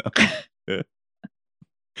watching them.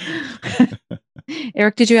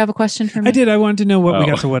 Eric, did you have a question for me? I did. I wanted to know what we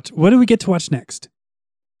got to watch. What do we get to watch next?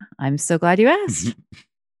 I'm so glad you asked.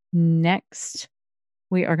 Next,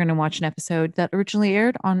 we are going to watch an episode that originally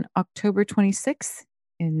aired on October 26th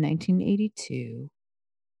in 1982.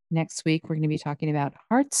 Next week, we're going to be talking about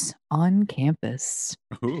Hearts on Campus.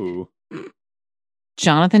 Ooh.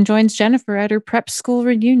 Jonathan joins Jennifer at her prep school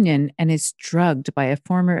reunion and is drugged by a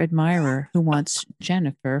former admirer who wants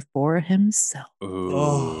Jennifer for himself.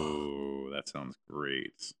 Ooh, that sounds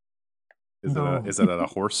great. Is it at a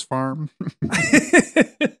horse farm? I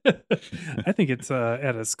think it's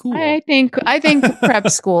at a school. I think prep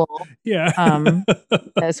school. Yeah.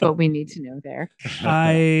 That's what we need to know there.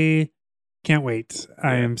 I can't wait.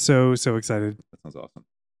 I am so excited. That sounds awesome.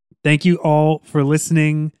 Thank you all for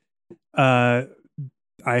listening. I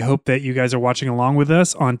hope that you guys are watching along with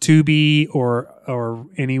us on Tubi or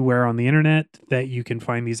anywhere on the internet that you can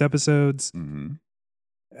find these episodes.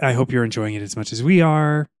 I hope you're enjoying it as much as we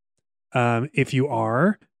are. If you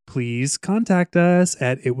are, please contact us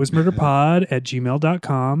at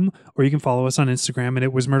itwasmurderpod@gmail.com, or you can follow us on Instagram at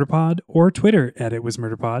itwasmurderpod or Twitter at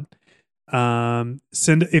itwasmurderpod.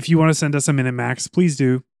 If you want to send us a Minute Max, please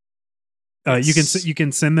do. You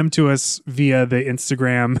can send them to us via the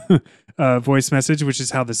Instagram voice message, which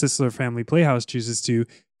is how the Sisler Family Playhouse chooses to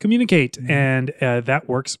communicate, and that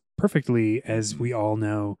works perfectly, as we all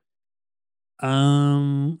know.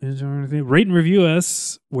 Is there anything? Rate and review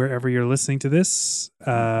us wherever you're listening to this.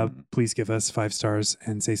 Please give us 5 stars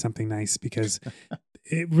and say something nice, because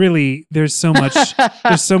it really, there's so much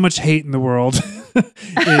hate in the world.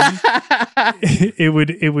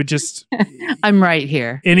 it would just, I'm right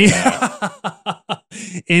here.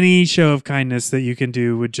 any show of kindness that you can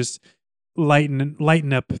do would just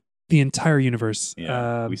lighten up the entire universe.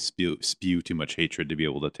 Yeah, we spew too much hatred to be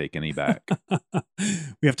able to take any back.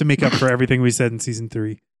 We have to make up for everything we said in season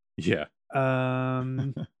 3. Yeah.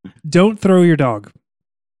 Don't throw your dog.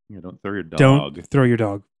 Yeah, don't throw your dog. Don't throw your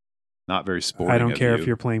dog. Not very sporting. I don't care if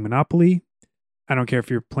you're playing Monopoly. I don't care if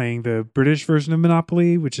you're playing the British version of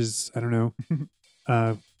Monopoly, which is, I don't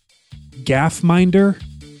know, Gaff Minder.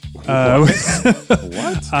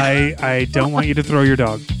 What? I don't want you to throw your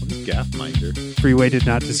dog. What is Gaff Minder? Freeway did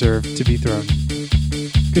not deserve to be thrown.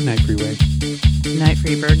 Good night, Freeway. Good night,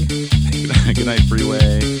 Freeberg. Good night,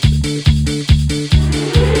 Freeway.